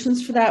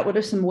solutions for that? What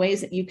are some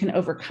ways that you can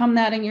overcome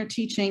that in your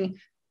teaching?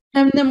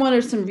 And then what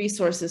are some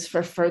resources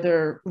for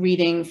further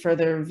reading,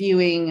 further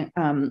viewing,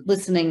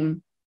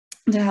 listening,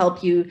 to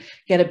help you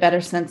get a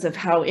better sense of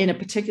how in a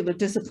particular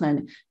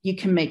discipline you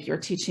can make your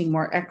teaching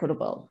more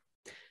equitable.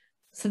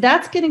 So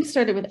that's getting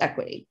started with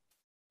equity.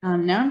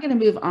 Now I'm going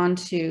to move on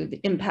to the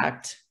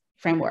impact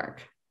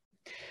framework.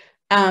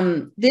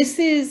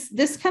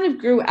 This kind of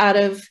grew out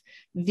of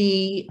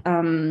the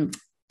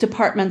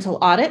departmental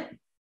audit.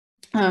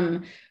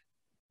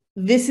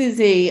 This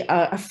is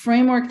a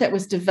framework that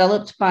was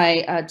developed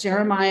by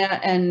Jeremiah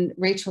and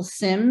Rachel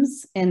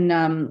Sims,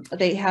 and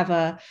they have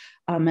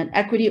an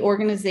equity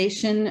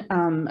organization,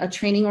 a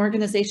training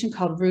organization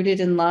called Rooted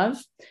in Love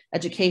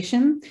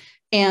Education.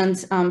 And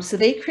so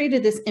they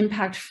created this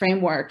impact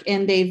framework,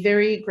 and they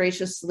very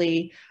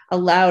graciously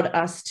allowed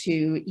us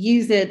to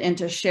use it and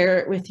to share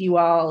it with you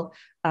all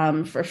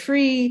for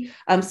free.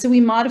 So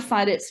we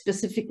modified it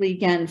specifically,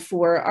 again,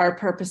 for our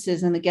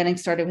purposes in the Getting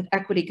Started with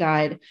Equity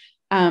Guide.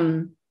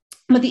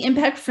 But the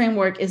impact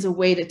framework is a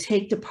way to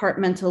take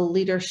departmental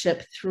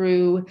leadership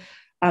through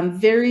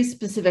very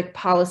specific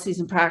policies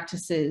and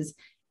practices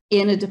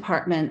in a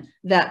department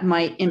that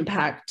might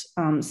impact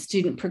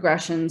student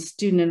progression,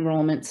 student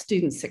enrollment,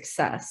 student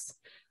success.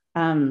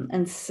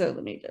 And so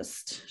let me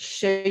just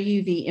show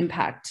you the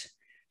impact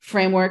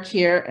framework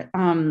here.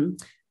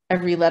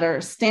 Every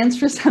letter stands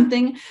for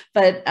something,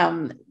 but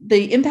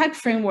the impact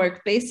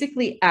framework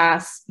basically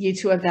asks you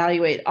to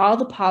evaluate all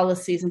the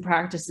policies and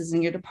practices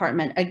in your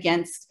department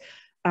against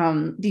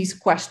these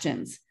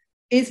questions.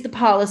 Is the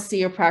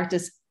policy or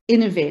practice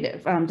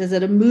innovative? Does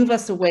it move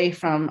us away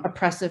from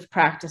oppressive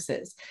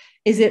practices?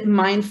 Is it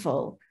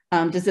mindful?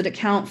 Does it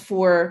account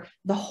for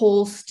the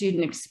whole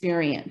student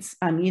experience?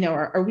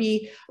 Are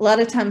we, a lot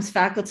of times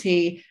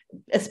faculty,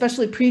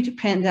 especially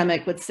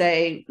pre-pandemic, would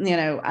say,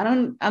 I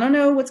don't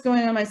know what's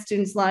going on in my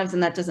students' lives,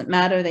 and that doesn't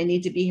matter. They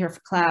need to be here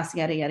for class,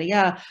 yada, yada,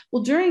 yada.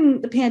 Well,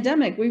 during the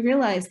pandemic, we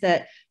realized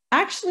that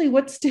actually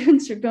what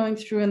students are going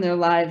through in their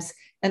lives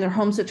and their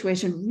home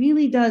situation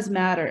really does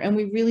matter, and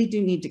we really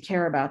do need to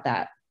care about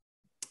that.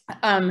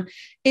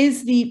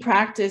 Is the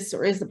practice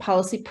or is the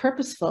policy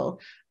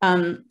purposeful?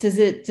 Does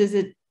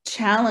it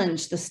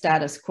challenge the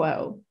status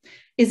quo?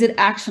 Is it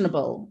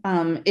actionable?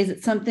 Is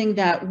it something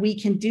that we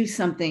can do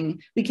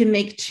something, we can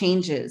make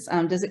changes?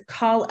 Does it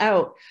call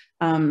out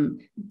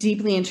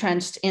deeply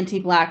entrenched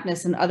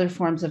anti-Blackness and other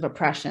forms of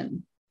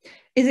oppression?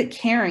 Is it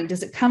caring?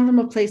 Does it come from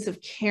a place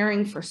of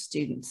caring for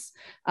students?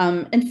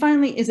 And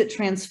finally, is it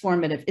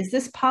transformative? Is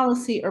this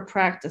policy or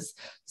practice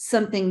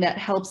something that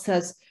helps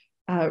us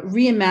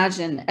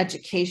reimagine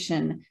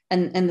education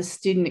and the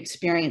student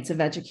experience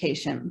of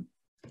education?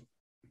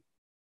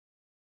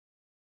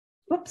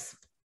 Whoops.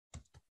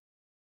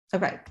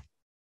 Okay,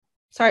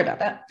 sorry about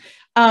that.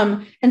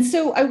 And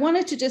so I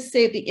wanted to just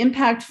say the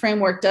impact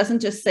framework doesn't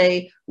just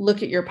say,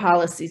 look at your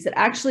policies. It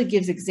actually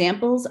gives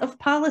examples of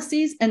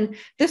policies. And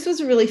this was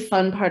a really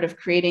fun part of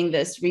creating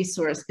this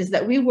resource, is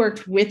that we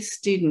worked with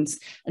students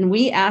and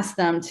we asked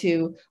them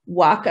to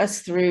walk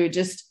us through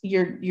just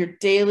your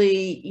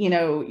daily,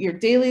 your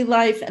daily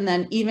life, and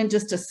then even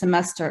just a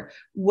semester.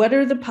 What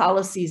are the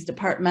policies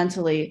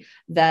departmentally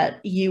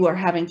that you are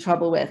having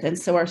trouble with? And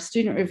so our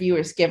student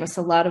reviewers gave us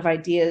a lot of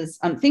ideas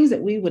on things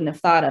that we wouldn't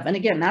have thought of. And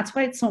again, that's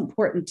why it's so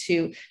important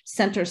to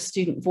center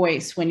student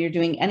voice when you're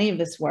doing any of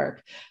this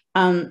work.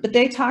 But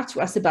they talked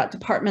to us about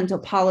departmental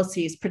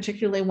policies,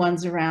 particularly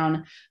ones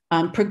around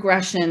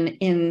progression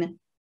in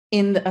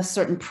a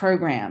certain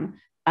program.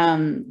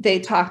 They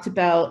talked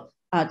about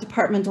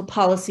departmental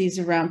policies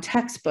around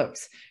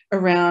textbooks,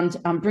 around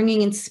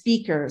bringing in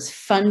speakers,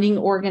 funding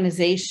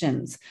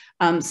organizations.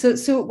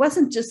 So it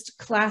wasn't just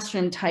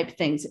classroom type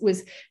things. It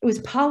was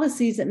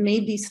policies that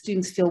made these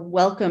students feel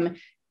welcome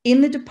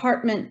in the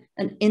department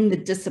and in the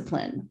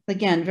discipline.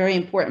 Again, very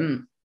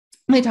important.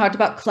 They talked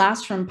about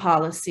classroom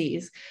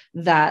policies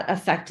that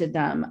affected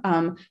them,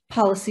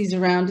 policies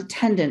around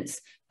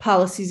attendance,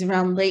 policies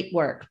around late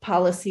work,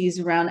 policies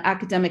around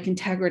academic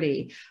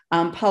integrity,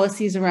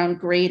 policies around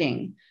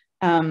grading,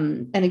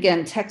 and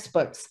again,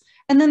 textbooks.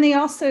 And then they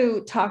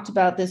also talked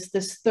about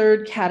this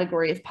third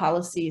category of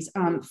policies,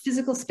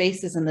 physical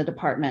spaces in the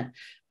department.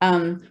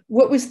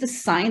 What was the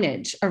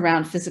signage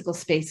around physical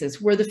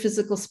spaces? Were the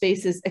physical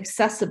spaces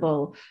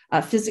accessible,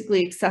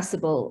 physically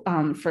accessible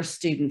for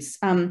students?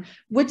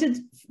 What did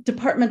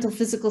departmental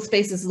physical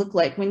spaces look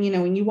like? When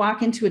you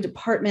walk into a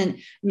department,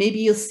 maybe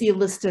you'll see a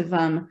list of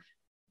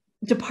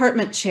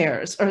department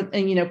chairs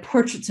and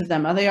portraits of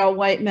them. Are they all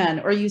white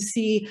men? Or you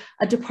see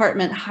a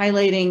department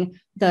highlighting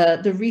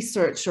the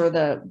research or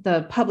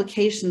the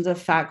publications of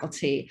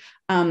faculty.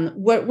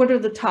 What are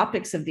the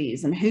topics of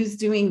these and who's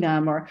doing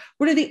them? Or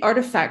what are the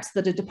artifacts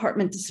that a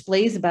department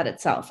displays about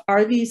itself?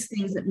 Are these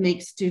things that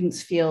make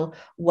students feel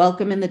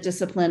welcome in the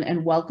discipline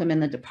and welcome in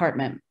the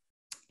department?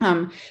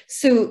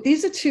 So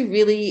these are two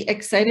really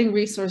exciting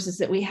resources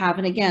that we have.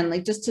 And again,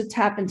 like just to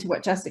tap into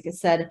what Jessica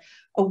said,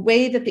 a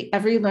way that the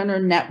Every Learner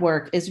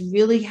Network is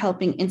really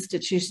helping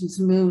institutions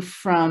move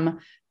from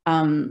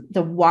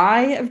the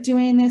why of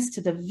doing this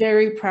to the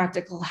very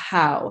practical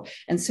how.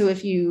 And so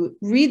if you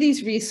read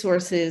these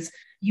resources,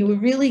 you will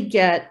really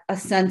get a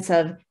sense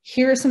of,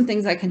 here are some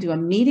things I can do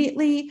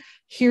immediately.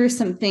 Here are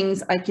some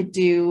things I could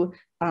do,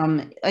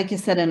 like I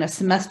said, in a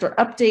semester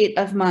update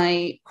of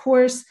my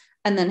course.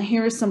 And then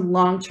here are some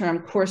long-term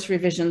course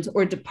revisions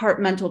or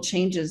departmental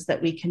changes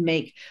that we can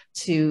make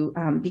to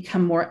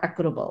become more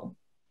equitable.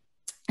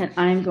 And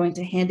I'm going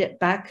to hand it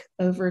back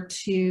over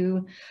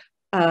to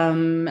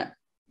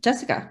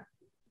Jessica.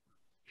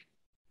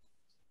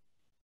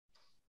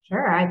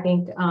 Sure, I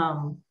think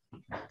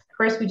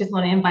first we just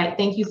want to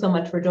thank you so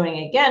much for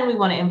joining again. We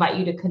want to invite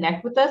you to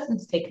connect with us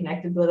and stay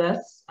connected with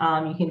us.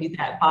 You can do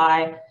that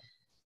by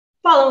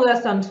following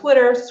us on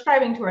Twitter,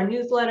 subscribing to our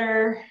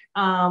newsletter,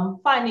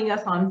 finding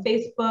us on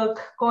Facebook,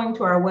 going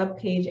to our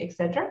webpage,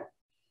 etc.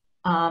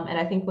 And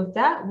I think with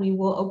that, we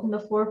will open the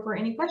floor for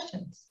any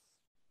questions.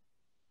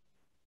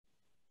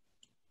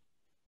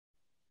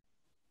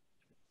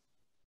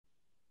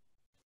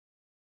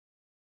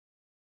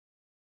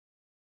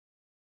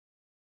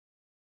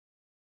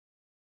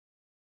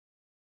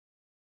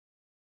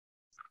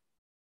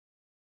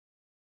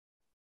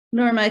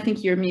 Norma, I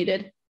think you're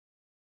muted.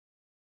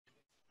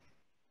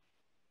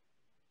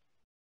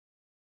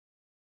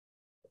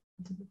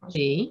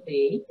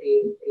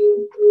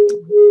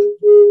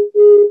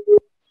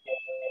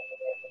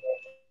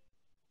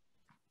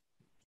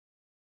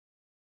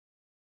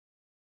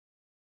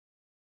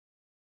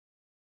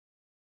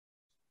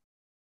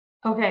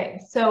 Okay,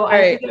 so all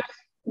right.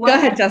 Go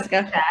ahead,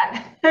 Jessica.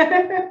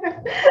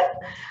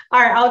 All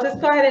right, I'll just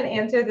go ahead and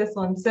answer this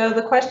one. So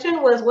the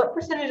question was, what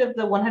percentage of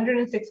the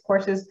 106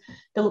 courses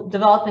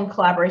developed in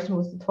collaboration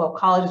with the 12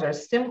 colleges are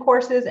STEM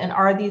courses, and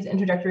are these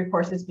introductory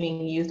courses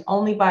being used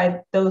only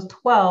by those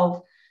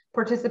 12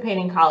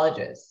 participating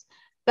colleges?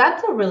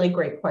 That's a really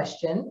great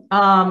question.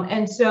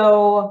 And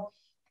so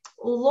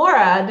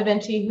Laura Da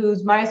Vinci,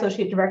 who's my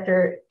associate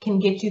director, can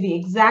get you the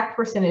exact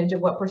percentage of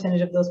what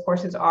percentage of those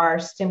courses are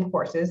STEM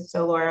courses.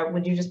 So Laura,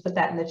 would you just put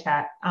that in the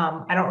chat?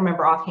 I don't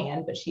remember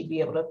offhand, but she'd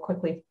be able to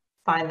quickly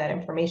find that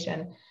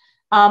information.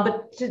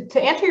 But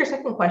to answer your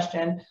second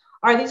question,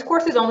 are these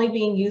courses only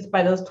being used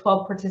by those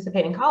 12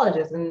 participating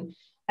colleges? And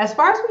as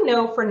far as we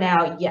know for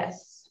now,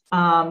 yes.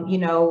 You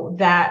know,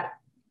 that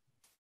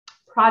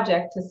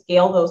project to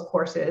scale those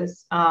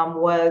courses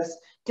was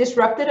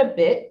disrupted a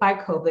bit by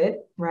COVID,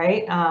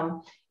 right?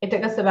 It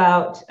took us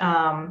about,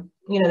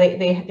 you know,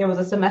 there was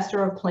a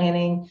semester of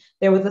planning,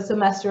 there was a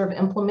semester of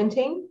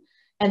implementing,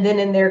 and then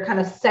in their kind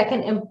of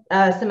second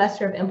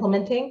semester of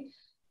implementing,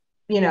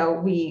 you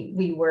know,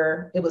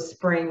 it was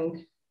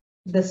spring,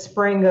 the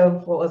spring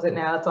of, what was it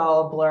now? It's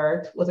all a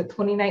blur. Was it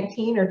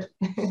 2019 or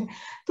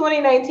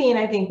 2019,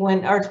 I think,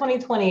 or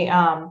 2020,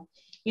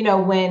 you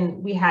know,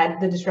 when we had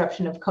the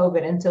disruption of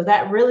COVID. And so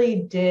that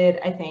really did,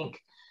 I think,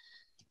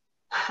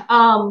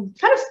 kind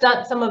of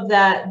stunt some of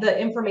the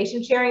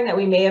information sharing that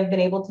we may have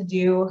been able to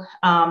do,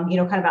 you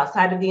know, kind of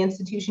outside of the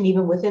institution,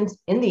 even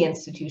in the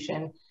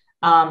institution.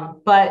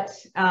 But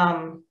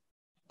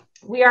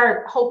we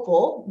are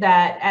hopeful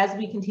that as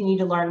we continue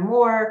to learn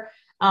more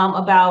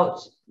about,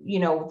 you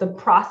know, the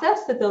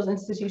process that those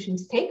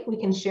institutions take, we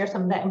can share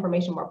some of that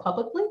information more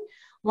publicly.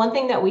 One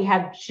thing that we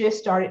have just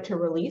started to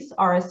release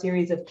are a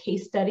series of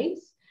case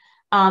studies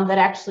that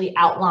actually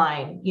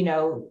outline, you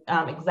know,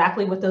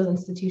 exactly what those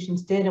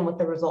institutions did and what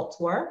the results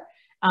were.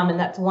 And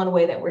that's one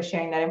way that we're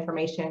sharing that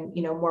information,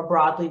 you know, more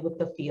broadly with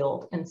the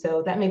field. And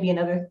so that may be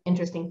another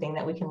interesting thing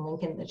that we can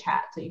link in the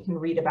chat, so you can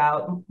read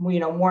about,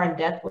 you know, more in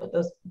depth what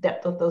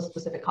those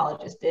specific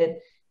colleges did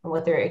and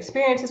what their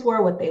experiences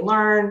were, what they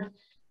learned,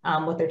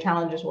 what their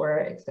challenges were,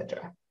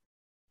 etc.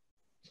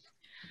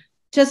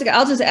 Jessica,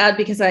 I'll just add,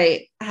 because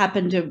I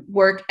happened to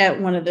work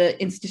at one of the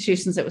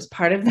institutions that was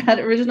part of that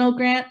original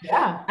grant.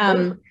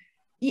 Yeah.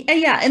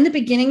 Yeah, in the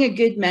beginning, a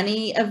good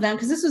many of them,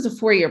 because this was a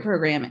 4-year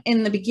program,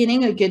 in the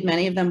beginning, a good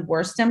many of them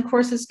were STEM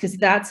courses, because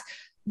that's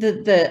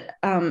the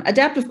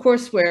adaptive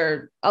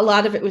courseware. A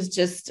lot of it was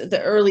just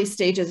the early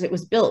stages. It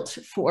was built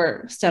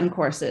for STEM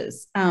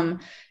courses. And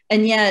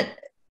yet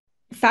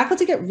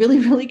faculty get really,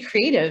 really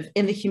creative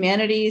in the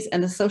humanities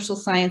and the social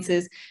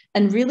sciences,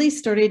 and really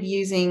started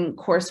using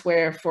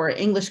courseware for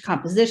English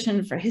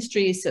composition, for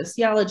history,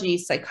 sociology,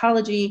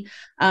 psychology.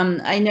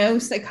 I know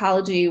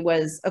psychology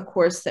was a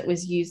course that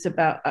was used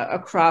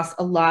across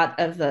a lot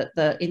of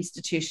the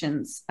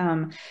institutions.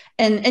 And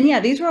yeah,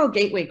 these were all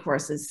gateway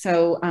courses.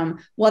 So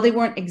while they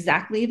weren't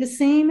exactly the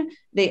same,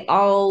 they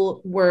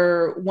all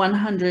were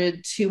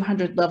 100,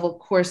 200 level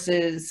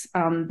courses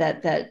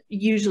that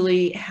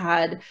usually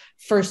had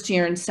first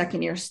year and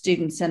second year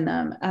students in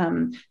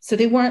them. So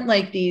they weren't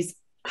like these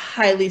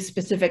highly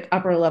specific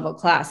upper level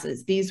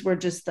classes. These were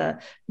just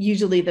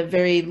usually the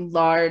very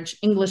large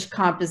English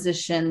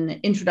composition,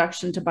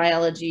 introduction to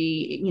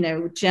biology, you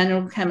know,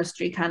 general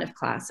chemistry kind of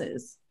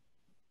classes.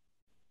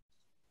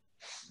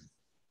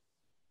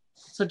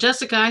 So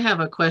Jessica, I have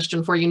a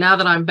question for you now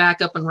that I'm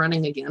back up and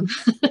running again.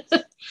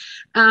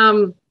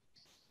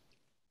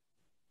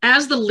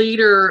 As the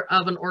leader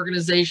of an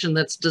organization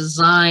that's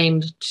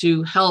designed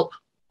to help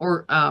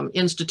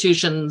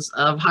institutions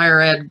of higher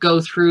ed go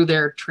through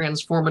their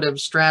transformative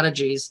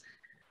strategies,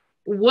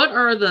 what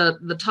are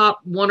the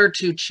top 1 or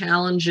 2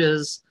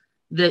 challenges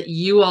that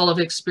you all have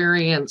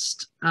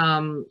experienced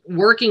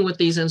working with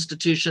these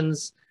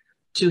institutions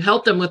to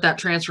help them with that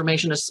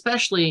transformation,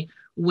 especially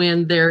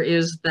when there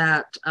is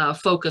that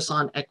focus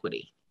on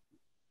equity?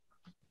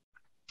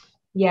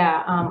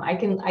 Yeah, I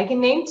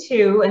can name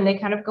 2, and they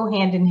kind of go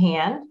hand in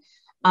hand.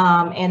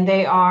 And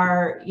they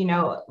are, you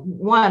know,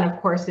 one,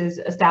 of course, is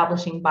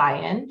establishing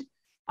buy-in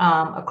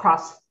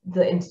across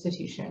the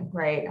institution,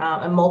 right?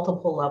 At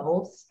multiple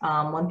levels.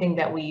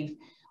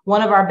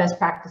 One of our best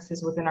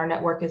practices within our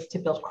network is to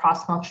build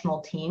cross-functional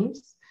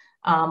teams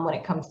when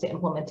it comes to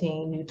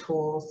implementing new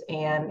tools,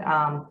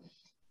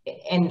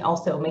 and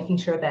also making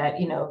sure that,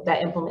 you know,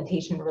 that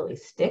implementation really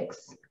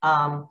sticks.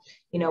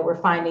 You know,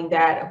 we're finding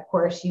that, of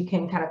course, you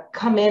can kind of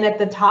come in at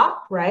the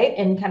top, right,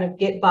 and kind of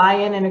get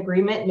buy-in and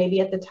agreement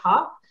maybe at the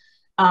top.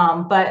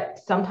 But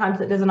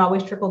sometimes it doesn't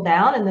always trickle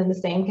down, and then the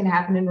same can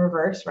happen in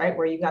reverse, right,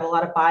 where you've got a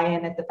lot of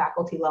buy-in at the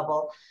faculty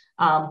level,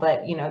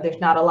 but, you know, there's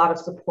not a lot of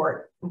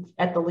support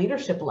at the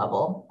leadership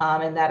level,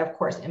 and that, of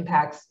course,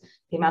 impacts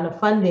the amount of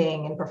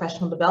funding and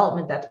professional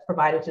development that's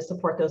provided to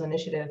support those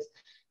initiatives.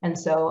 And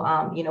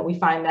so, you know, we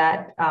find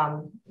that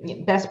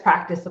best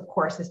practice, of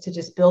course, is to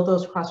just build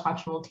those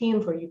cross-functional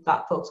teams where you've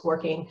got folks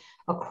working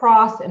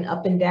across and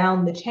up and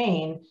down the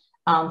chain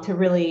to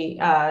really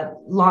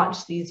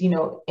launch these, you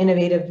know,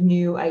 innovative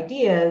new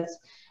ideas.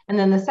 And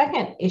then the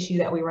second issue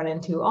that we run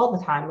into all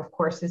the time, of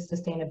course, is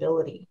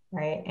sustainability,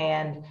 right?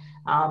 And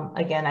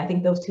again, I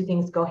think those 2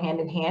 things go hand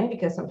in hand,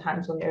 because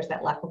sometimes when there's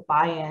that lack of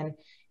buy-in,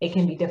 it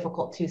can be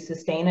difficult to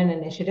sustain an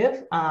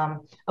initiative.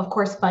 Of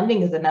course,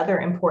 funding is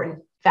another important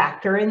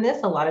factor in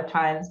this. A lot of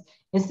times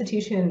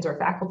institutions or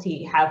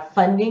faculty have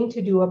funding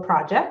to do a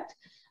project,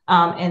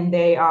 and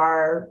they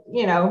are,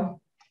 you know,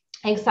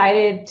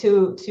 excited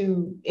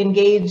to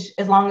engage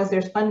as long as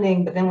there's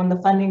funding. But then when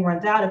the funding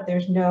runs out, if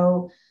there's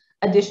no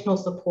additional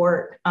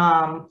support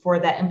for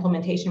that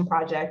implementation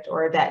project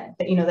or that,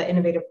 you know, the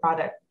innovative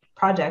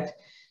project,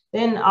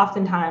 then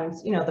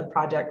oftentimes, you know, the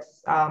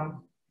projects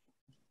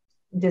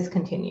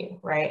discontinue,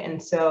 right?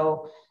 And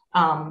so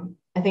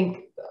I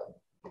think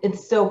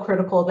it's so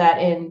critical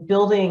that in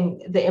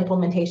building the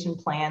implementation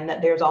plan,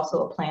 that there's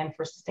also a plan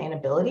for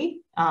sustainability.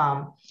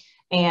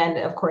 And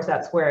of course,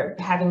 that's where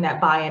having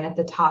that buy-in at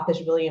the top is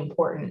really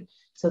important,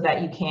 so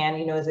that you can,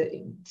 you know, is it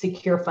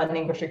secure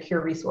funding or secure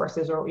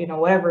resources, or, you know,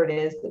 whatever it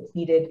is that's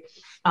needed,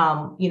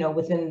 you know,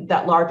 within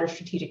that larger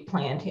strategic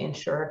plan to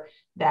ensure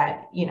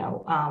that, you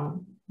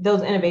know,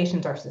 those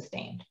innovations are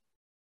sustained.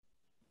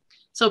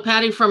 So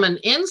Patty, from an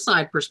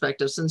inside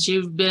perspective, since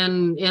you've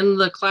been in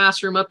the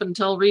classroom up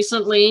until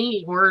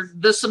recently, or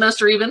this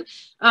semester even,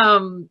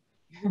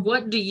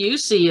 what do you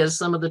see as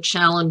some of the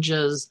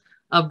challenges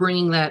of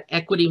bringing that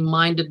equity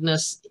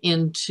mindedness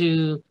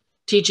into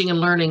teaching and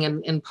learning,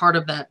 and part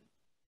of that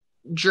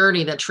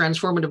journey, that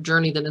transformative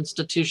journey that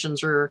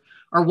institutions are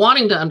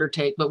wanting to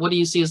undertake? But what do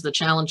you see as the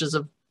challenges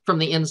from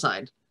the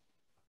inside?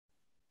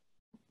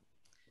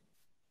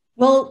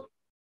 Well,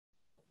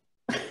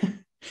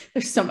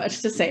 there's so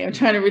much to say. I'm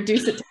trying to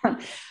reduce it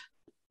down.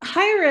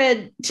 Higher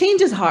ed, change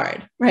is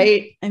hard,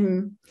 right?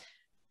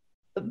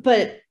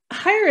 But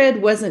higher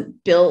ed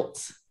wasn't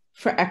built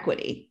for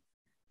equity.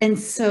 And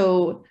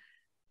so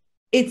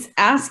it's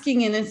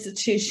asking an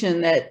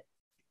institution that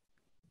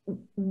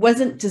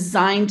wasn't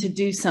designed to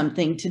do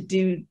something to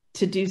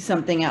do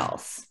something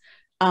else.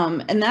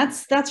 And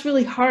that's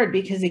really hard,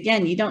 because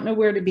again, you don't know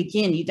where to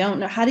begin. You don't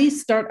know, how do you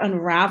start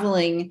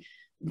unraveling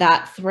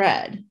that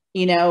thread,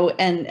 you know,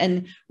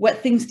 and what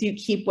things do you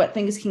keep, what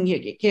things can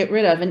you get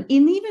rid of? And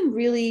even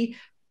really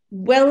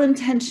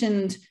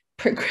well-intentioned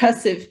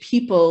progressive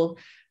people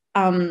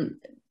can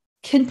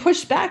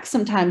push back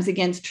sometimes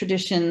against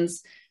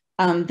traditions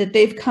that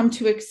they've come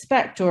to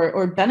expect,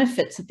 or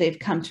benefits that they've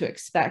come to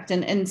expect.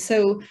 And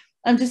so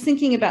I'm just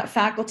thinking about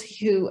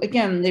faculty who,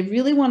 again, they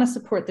really want to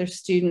support their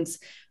students,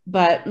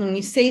 but when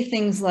you say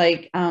things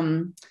like,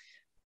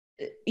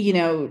 you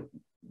know,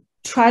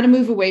 try to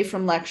move away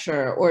from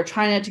lecture, or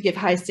try not to give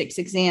high stakes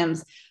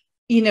exams,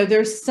 you know,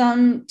 there's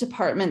some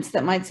departments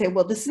that might say,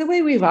 well, this is the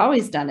way we've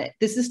always done it.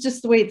 This is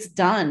just the way it's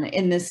done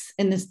in this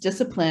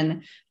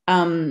discipline.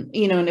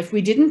 You know, and if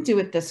we didn't do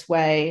it this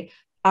way,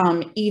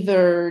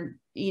 either,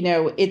 you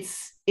know,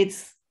 it's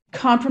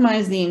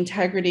compromise the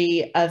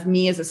integrity of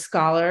me as a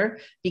scholar,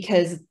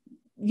 because,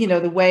 you know,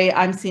 the way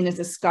I'm seen as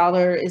a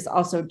scholar is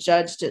also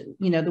judged,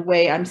 you know, the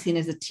way I'm seen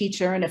as a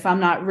teacher. And if I'm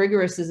not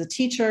rigorous as a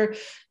teacher,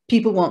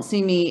 people won't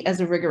see me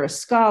as a rigorous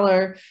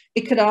scholar.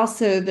 It could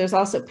also, there's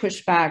also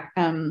pushback.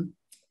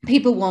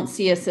 People won't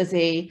see us as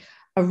a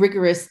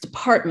rigorous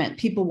department.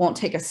 People won't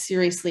take us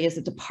seriously as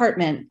a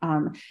department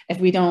if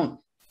we don't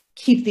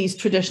keep these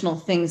traditional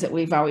things that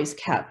we've always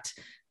kept.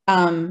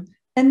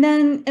 And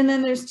then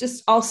there's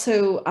just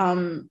also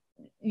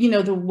you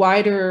know, the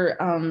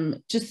wider,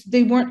 just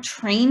they weren't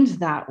trained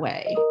that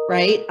way,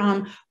 right?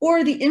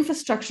 Or the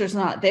infrastructure is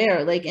not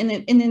there. Like, and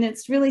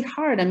it's really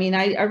hard. I mean,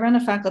 I run a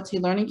faculty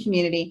learning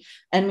community,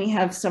 and we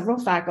have several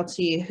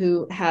faculty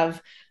who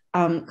have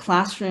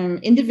classroom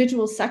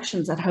individual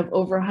sections that have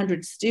over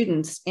 100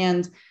 students.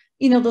 And,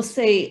 you know, they'll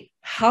say,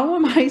 how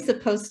am I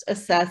supposed to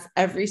assess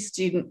every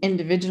student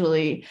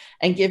individually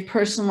and give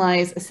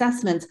personalized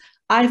assessments?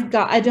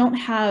 I don't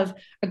have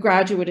a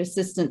graduate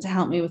assistant to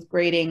help me with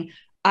grading.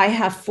 I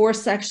have 4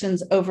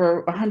 sections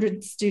over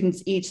 100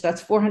 students each. That's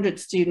 400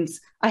 students.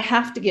 I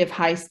have to give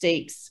high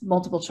stakes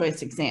multiple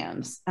choice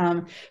exams.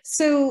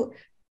 So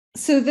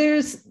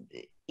there's,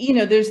 you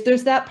know,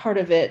 there's that part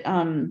of it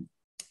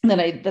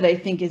that I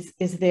think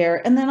is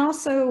there. And then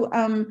also,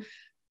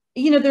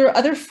 you know, there are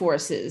other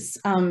forces,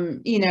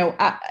 you know,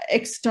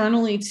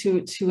 externally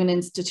to an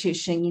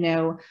institution, you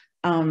know,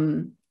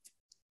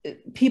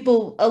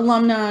 people,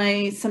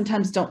 alumni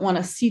sometimes don't want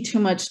to see too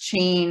much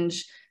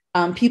change.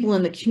 People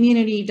in the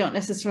community don't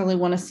necessarily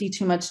want to see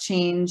too much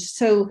change.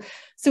 So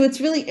it's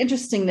really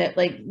interesting that,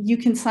 like, you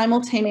can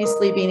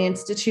simultaneously be an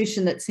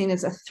institution that's seen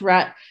as a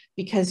threat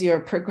because you're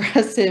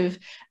progressive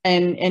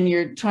and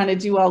you're trying to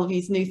do all of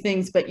these new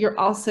things, but you're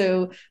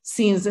also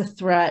seen as a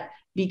threat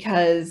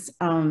because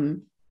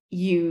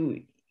you're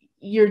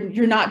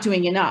not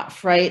doing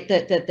enough, right?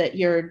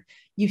 That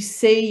you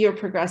say you're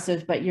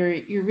progressive, but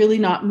you're really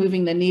not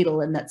moving the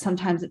needle, and that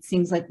sometimes it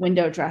seems like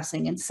window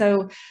dressing. And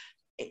so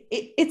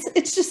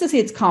it's just to say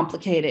it's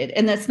complicated,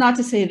 and that's not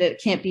to say that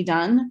it can't be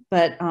done,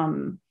 but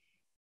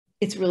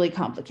it's really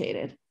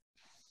complicated.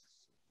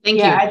 Thank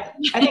you. I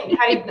think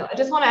I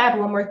just want to add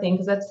one more thing,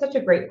 because that's such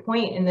a great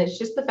point, and it's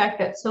just the fact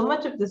that so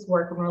much of this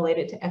work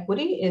related to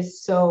equity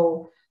is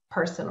so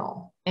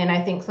personal, and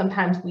I think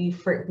sometimes we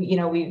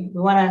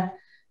want to.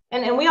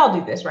 And we all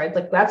do this, right?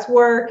 Like, that's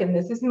work, and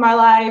this is my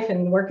life,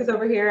 and work is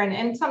over here.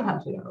 And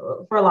sometimes, you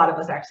know, for a lot of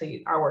us,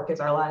 actually, our work is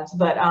our lives.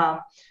 But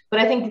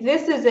I think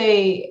this is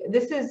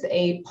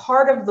a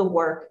part of the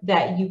work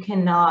that you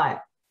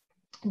cannot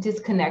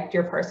disconnect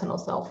your personal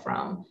self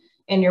from,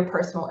 and your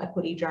personal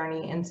equity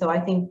journey. And so I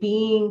think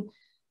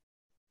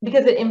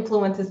because it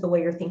influences the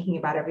way you're thinking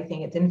about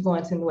everything, it's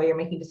influencing the way you're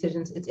making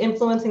decisions, it's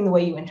influencing the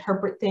way you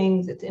interpret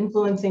things, it's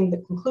influencing the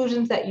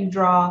conclusions that you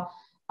draw.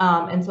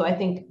 And so I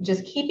think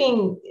just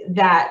keeping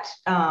that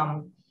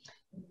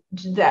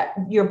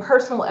your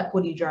personal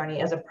equity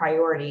journey as a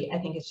priority, I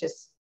think it's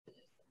just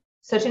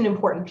such an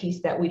important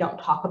piece that we don't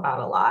talk about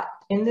a lot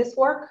in this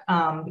work,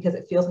 because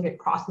it feels like it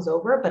crosses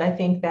over. But I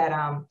think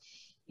that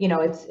you know,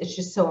 it's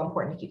just so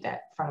important to keep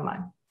that front of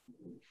mind.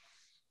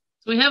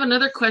 So we have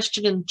another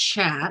question in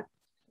chat,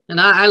 and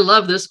I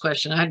love this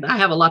question. I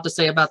have a lot to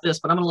say about this,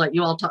 but I'm going to let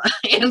you all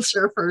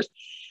answer first.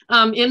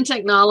 In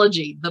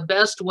technology, the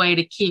best way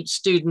to keep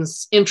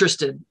students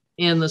interested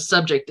in the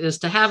subject is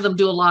to have them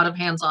do a lot of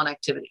hands-on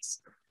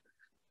activities.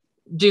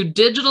 Do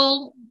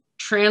digital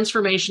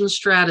transformation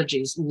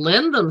strategies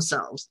lend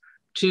themselves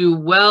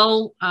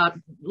well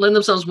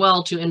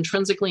to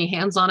intrinsically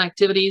hands-on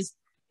activities?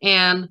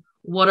 And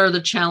what are the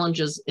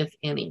challenges, if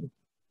any?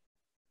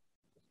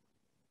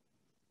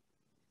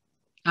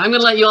 I'm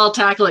going to let you all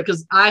tackle it,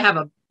 because I have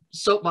a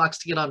soapbox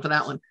to get on for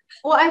that one.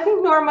 Well, I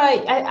think, Norma,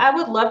 I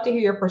would love to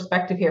hear your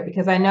perspective here,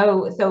 because I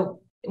know,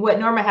 so what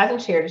Norma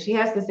hasn't shared is she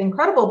has this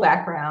incredible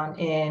background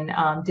in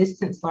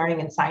distance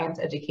learning and science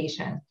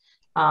education.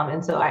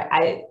 And so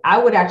I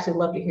would actually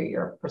love to hear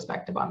your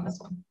perspective on this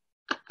one.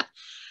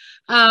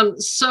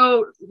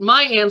 So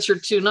my answer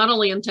to, not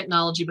only in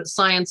technology, but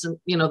science and,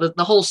 you know,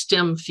 the whole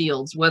STEM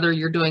fields, whether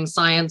you're doing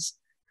science,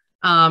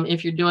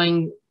 if you're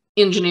doing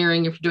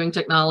engineering, if you're doing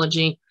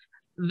technology,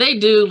 they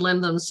do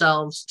lend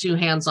themselves to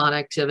hands-on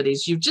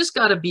activities. You've just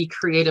got to be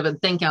creative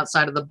and think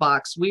outside of the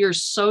box. We are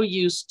so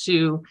used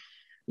to,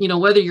 you know,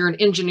 whether you're an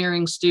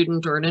engineering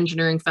student or an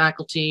engineering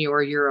faculty,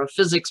 or you're a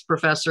physics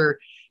professor,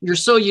 you're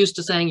so used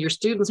to saying your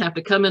students have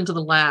to come into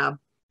the lab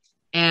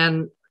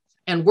and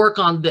work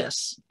on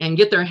this and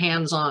get their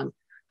hands on.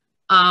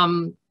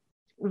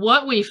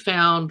 What we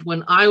found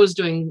when I was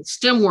doing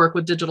STEM work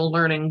with digital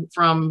learning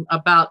from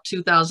about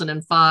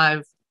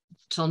 2005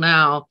 till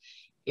now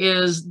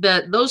is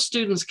that those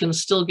students can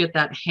still get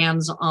that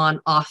hands-on,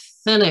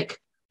 authentic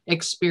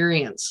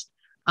experience,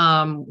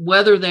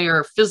 whether they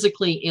are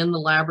physically in the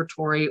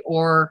laboratory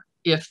or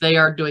if they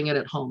are doing it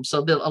at home. So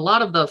a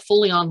lot of the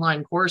fully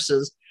online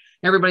courses,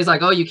 everybody's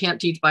like, oh, you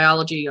can't teach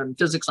biology and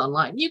physics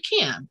online. You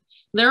can.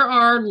 There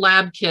are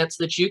lab kits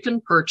that you can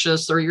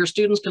purchase, or your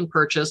students can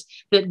purchase,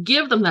 that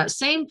give them that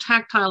same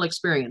tactile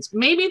experience.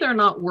 Maybe they're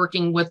not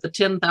working with the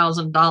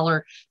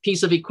 $10,000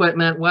 piece of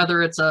equipment,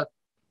 whether it's an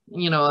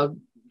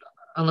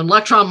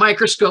electron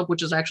microscope,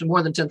 which is actually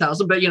more than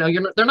 10,000, but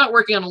they're not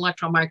working on an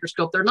electron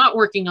microscope. They're not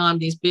working on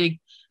these big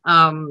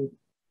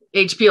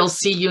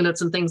HPLC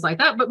units and things like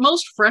that. But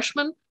most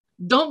freshmen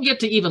don't get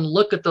to even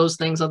look at those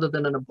things other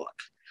than in a book.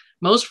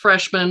 Most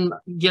freshmen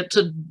get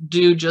to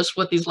do just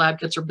what these lab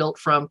kits are built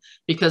from,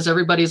 because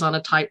everybody's on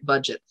a tight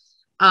budget.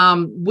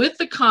 With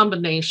the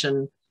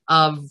combination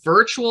of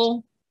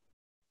virtual,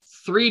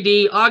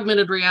 3D,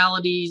 augmented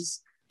realities,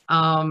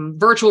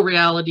 virtual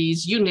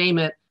realities, you name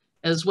it,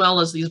 as well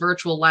as these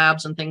virtual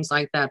labs and things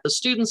like that. The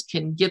students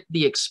can get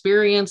the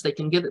experience, they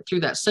can get it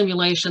through that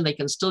simulation, they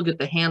can still get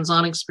the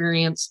hands-on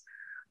experience.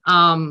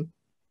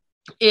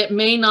 It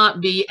may not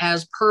be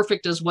as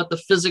perfect as what the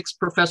physics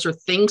professor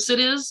thinks it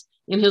is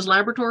in his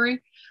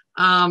laboratory.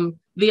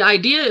 The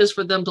idea is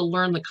for them to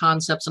learn the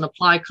concepts and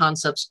apply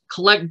concepts,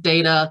 collect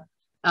data,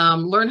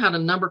 learn how to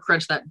number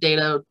crunch that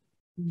data,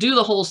 do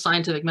the whole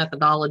scientific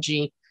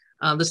methodology.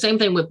 The same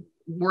thing with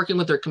working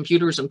with their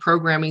computers and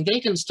programming. They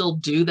can still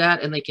do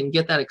that and they can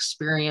get that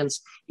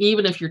experience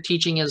even if you're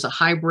teaching as a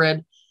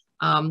hybrid.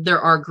 There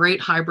are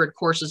great hybrid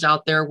courses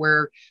out there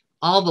where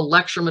all the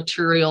lecture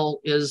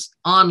material is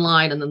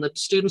online, and then the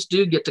students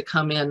do get to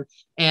come in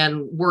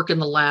and work in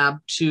the lab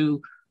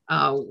to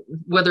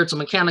whether it's a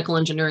mechanical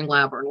engineering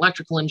lab or an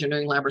electrical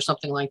engineering lab or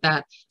something like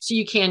that. So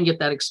you can get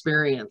that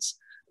experience.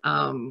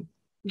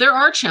 There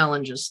are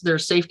challenges,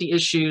 there's safety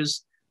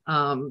issues.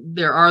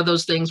 There are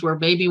those things where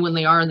maybe when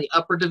they are in the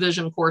upper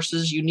division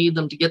courses, you need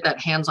them to get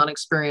that hands-on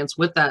experience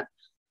with that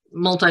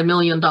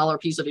multi-million-dollar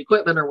piece of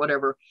equipment or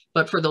whatever.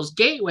 But for those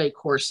gateway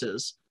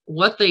courses,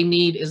 what they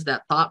need is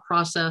that thought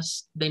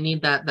process. They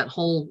need that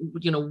whole,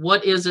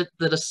 what is it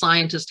that a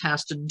scientist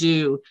has to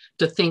do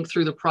to think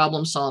through the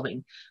problem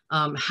solving?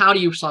 How do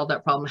you solve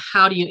that problem?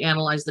 How do you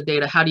analyze the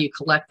data? How do you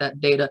collect that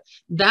data?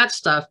 That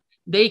stuff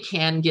they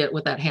can get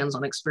with that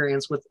hands-on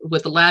experience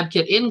with the lab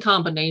kit in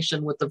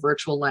combination with the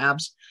virtual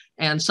labs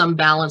and some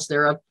balance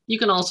thereof. You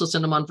can also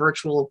send them on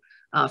virtual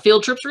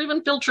field trips or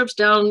even field trips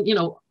down.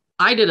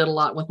 I did it a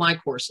lot with my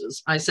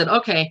courses. I said,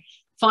 okay,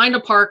 find a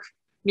park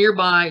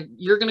nearby.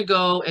 You're going to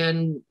go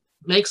and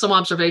make some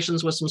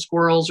observations with some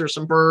squirrels or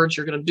some birds.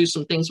 You're going to do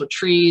some things with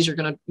trees. You're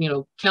going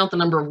to, count the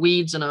number of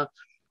weeds in a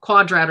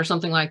quadrat or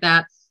something like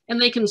that.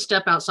 And they can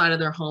step outside of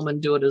their home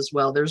and do it as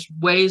well. There's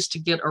ways to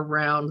get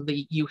around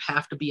you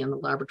have to be in the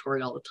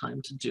laboratory all the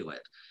time to do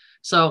it.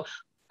 So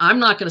I'm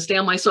not going to stay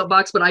on my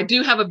soapbox, but I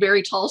do have a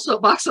very tall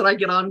soapbox that I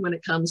get on when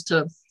it comes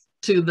to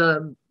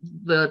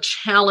the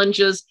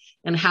challenges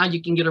and how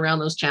you can get around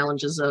those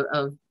challenges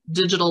of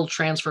digital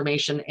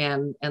transformation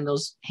and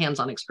those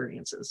hands-on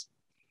experiences.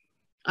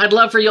 I'd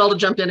love for you all to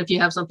jump in if you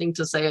have something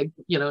to say,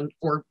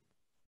 or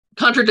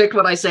contradict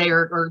what I say,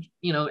 or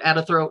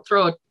add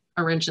throw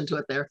a wrench into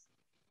it there.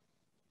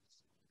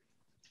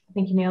 I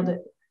think you nailed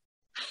it.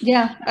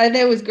 Yeah,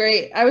 that was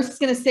great. I was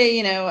just going to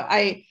say,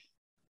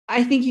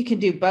 I think you can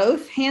do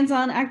both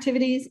hands-on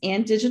activities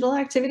and digital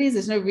activities.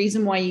 There's no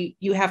reason why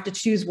you have to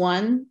choose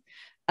one.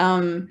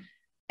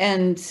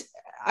 And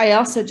I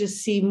also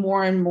just see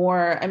more and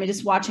more,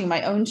 just watching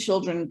my own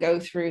children go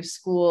through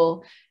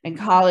school and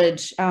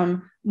college,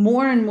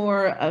 more and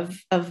more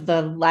of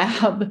the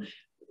lab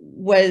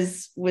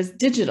was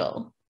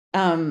digital.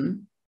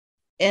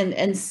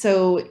 And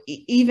so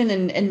even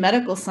in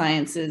medical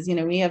sciences,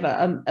 we have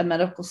a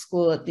medical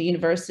school at the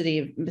University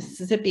of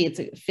Mississippi.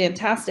 It's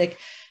fantastic.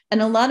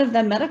 And a lot of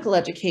the medical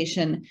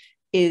education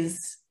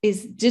is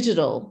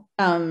digital.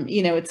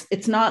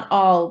 It's not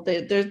all,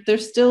 they're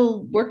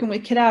still working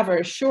with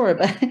cadavers, sure,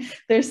 but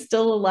there's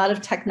still a lot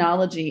of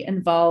technology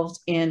involved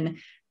in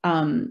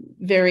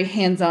very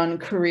hands-on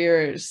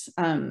careers.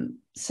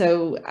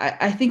 So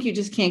I think you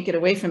just can't get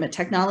away from it.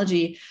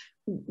 Technology,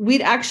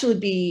 we'd actually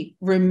be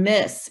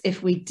remiss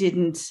if we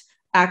didn't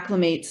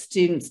acclimate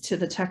students to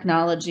the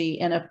technology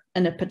in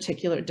a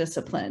particular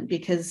discipline,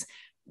 because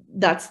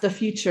that's the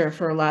future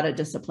for a lot of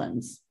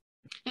disciplines.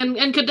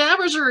 And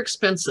cadavers are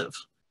expensive.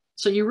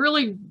 So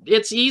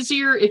it's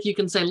easier if you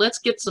can say, let's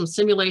get some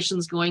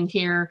simulations going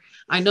here.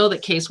 I know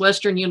that Case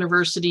Western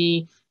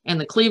University and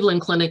the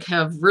Cleveland Clinic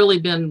have really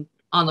been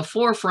on the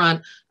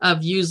forefront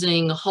of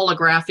using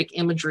holographic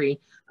imagery,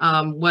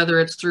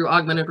 whether it's through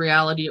augmented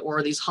reality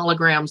or these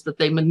holograms that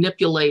they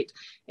manipulate.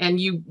 And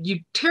you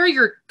tear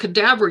your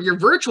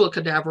virtual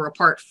cadaver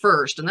apart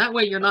first. And that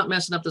way you're not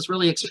messing up this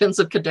really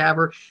expensive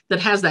cadaver that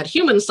has that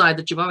human side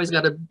that you've always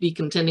got to be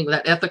contending with,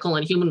 that ethical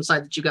and human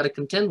side that you've got to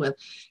contend with.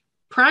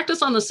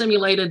 Practice on the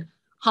simulated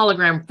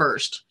hologram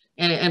first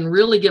and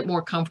really get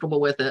more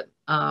comfortable with it.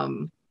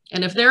 And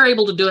if they're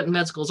able to do it in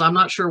med schools, I'm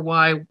not sure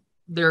why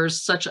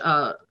there's such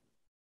a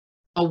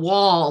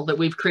wall that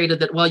we've created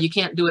that, well, you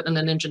can't do it in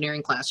an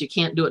engineering class, you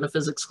can't do it in a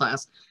physics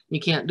class, you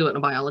can't do it in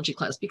a biology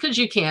class, because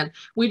you can.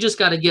 We just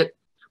got to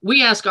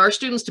we ask our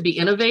students to be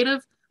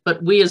innovative,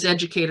 but we as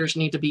educators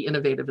need to be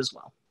innovative as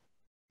well.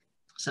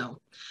 So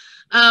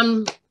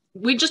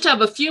we just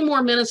have a few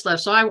more minutes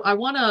left. So I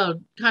want to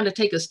kind of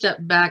take a step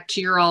back to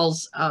your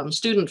all's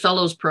student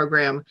fellows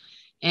program,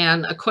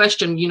 and a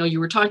question, you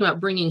were talking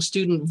about bringing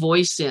student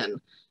voice in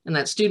and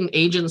that student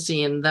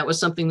agency, and that was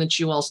something that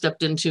you all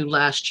stepped into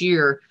last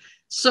year.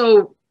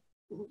 So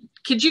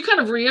could you kind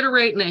of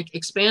reiterate and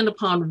expand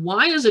upon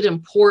why is it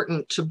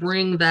important to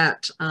bring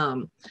that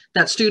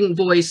student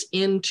voice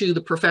into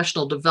the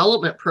professional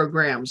development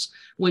programs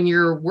when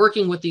you're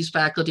working with these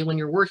faculty, when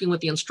you're working with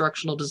the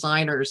instructional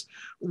designers?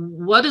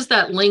 What is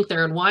that link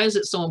there, and why is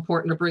it so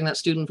important to bring that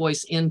student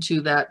voice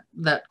into that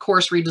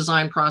course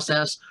redesign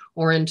process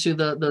or into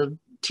the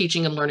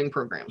teaching and learning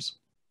programs?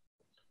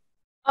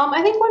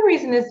 I think one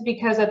reason is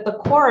because at the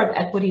core of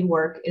equity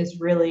work is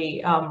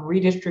really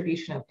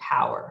redistribution of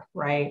power,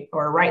 right?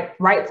 Or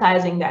right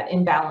sizing that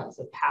imbalance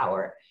of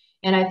power.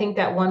 And I think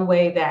that one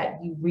way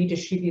that you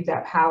redistribute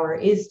that power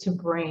is to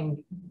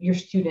bring your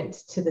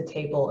students to the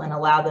table and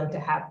allow them to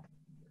have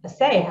a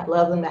say,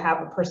 allow them to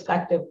have a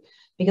perspective,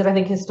 because I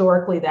think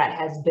historically that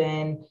has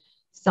been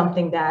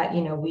something that,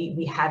 you know,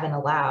 we haven't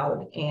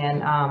allowed.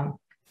 And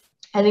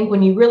I think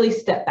when you really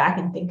step back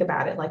and think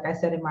about it, like I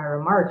said in my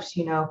remarks,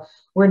 you know,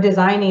 we're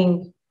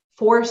designing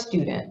for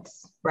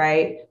students,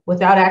 right,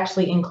 without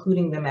actually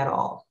including them at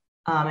all.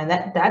 And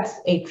that's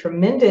a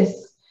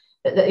tremendous,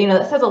 you know,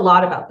 that says a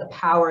lot about the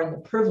power and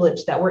the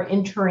privilege that we're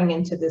entering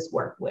into this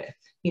work with,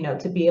 you know,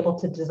 to be able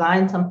to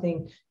design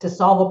something to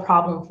solve a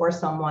problem for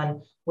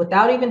someone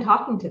without even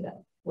talking to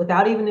them,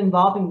 without even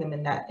involving them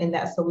in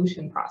that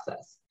solution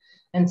process.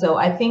 And so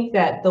I think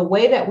that the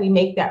way that we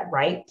make that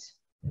right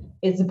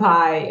is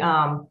by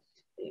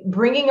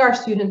bringing our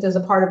students as a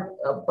part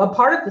of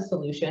the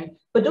solution,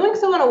 but doing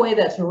so in a way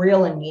that's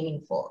real and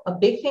meaningful. A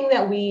big thing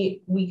that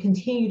we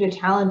continue to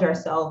challenge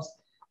ourselves,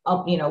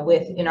 you know,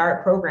 with in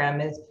our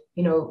program is,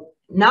 you know,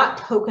 not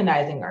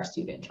tokenizing our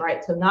students,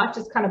 right? So not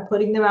just kind of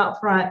putting them out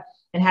front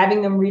and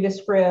having them read a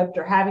script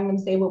or having them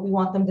say what we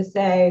want them to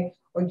say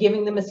or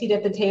giving them a seat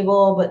at the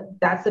table, but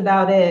that's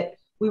about it.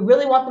 We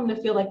really want them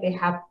to feel like they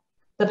have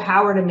the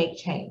power to make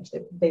change.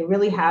 They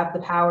really have the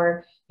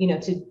power, you know,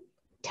 to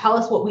tell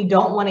us what we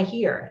don't want to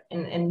hear.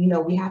 And you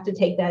know, we have to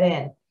take that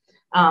in.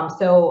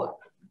 So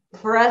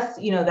for us,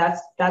 you know,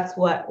 that's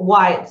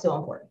why it's so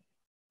important.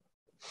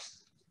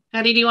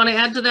 Patty, do you want to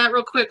add to that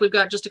real quick? We've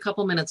got just a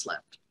couple minutes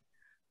left.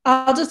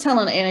 I'll just tell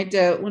an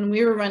anecdote. When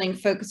we were running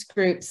focus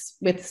groups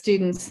with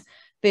students,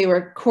 they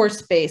were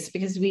course-based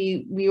because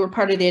we were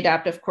part of the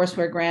adaptive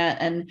courseware grant,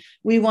 and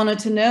we wanted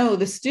to know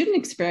the student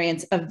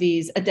experience of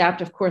these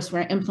adaptive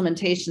courseware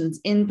implementations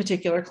in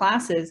particular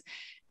classes.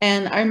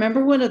 And I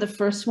remember one of the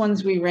first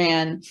ones we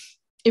ran,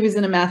 it was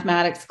in a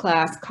mathematics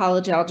class,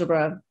 college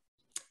algebra,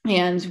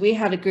 and we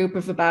had a group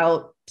of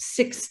about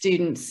 6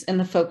 students in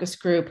the focus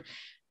group.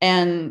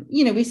 And,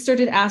 you know, we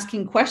started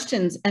asking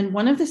questions, and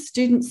one of the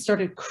students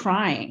started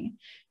crying.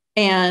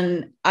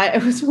 And I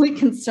was really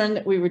concerned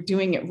that we were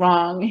doing it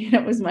wrong.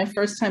 It was my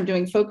first time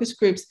doing focus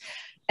groups.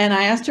 And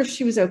I asked her if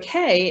she was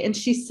okay. And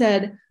she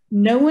said,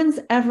 no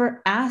one's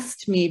ever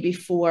asked me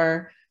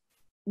before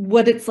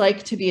what it's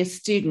like to be a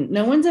student.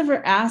 No one's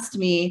ever asked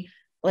me,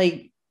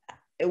 like,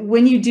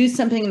 when you do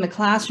something in the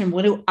classroom,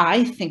 what do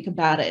I think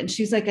about it? And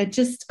she's like,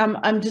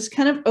 I'm just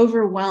kind of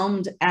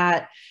overwhelmed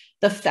at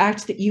the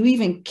fact that you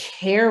even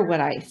care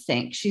what I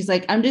think. She's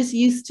like, I'm just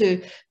used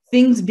to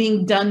things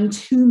being done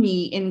to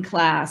me in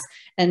class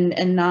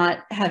and not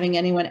having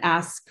anyone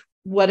ask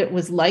what it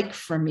was like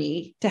for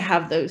me to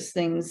have those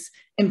things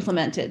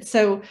implemented.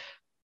 So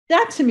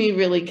that to me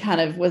really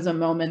kind of was a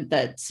moment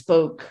that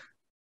spoke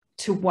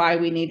to why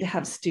we need to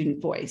have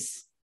student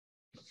voice.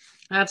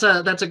 That's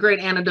a great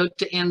anecdote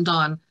to end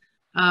on.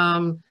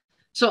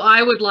 So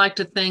I would like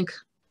to thank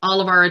all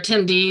of our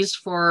attendees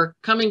for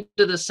coming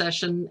to this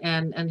session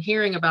and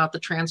hearing about the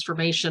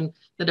transformation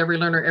that Every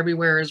Learner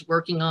Everywhere is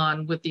working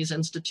on with these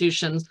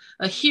institutions.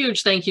 A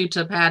huge thank you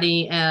to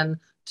Patty and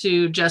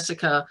to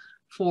Jessica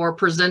for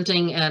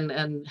presenting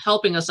and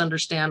helping us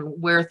understand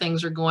where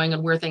things are going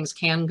and where things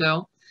can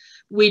go.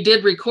 We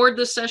did record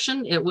this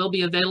session. It will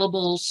be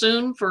available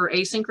soon for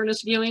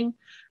asynchronous viewing.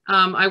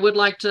 I would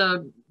like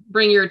to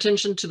bring your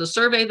attention to the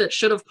survey that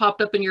should have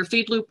popped up in your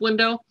feed loop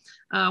window.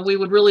 We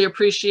would really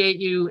appreciate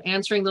you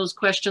answering those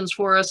questions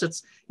for us.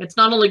 It's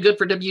not only good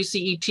for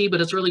WCET, but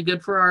it's really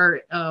good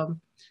for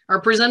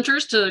our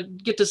presenters to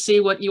get to see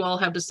what you all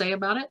have to say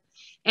about it.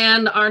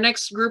 And our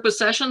next group of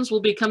sessions will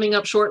be coming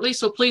up shortly,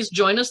 so please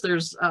join us.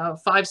 There's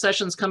 5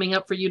 sessions coming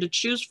up for you to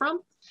choose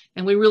from.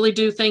 And we really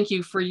do thank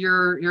you for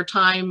your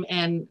time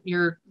and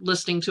your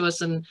listening to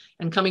us and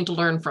coming to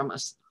learn from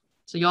us.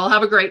 So you all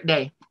have a great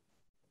day.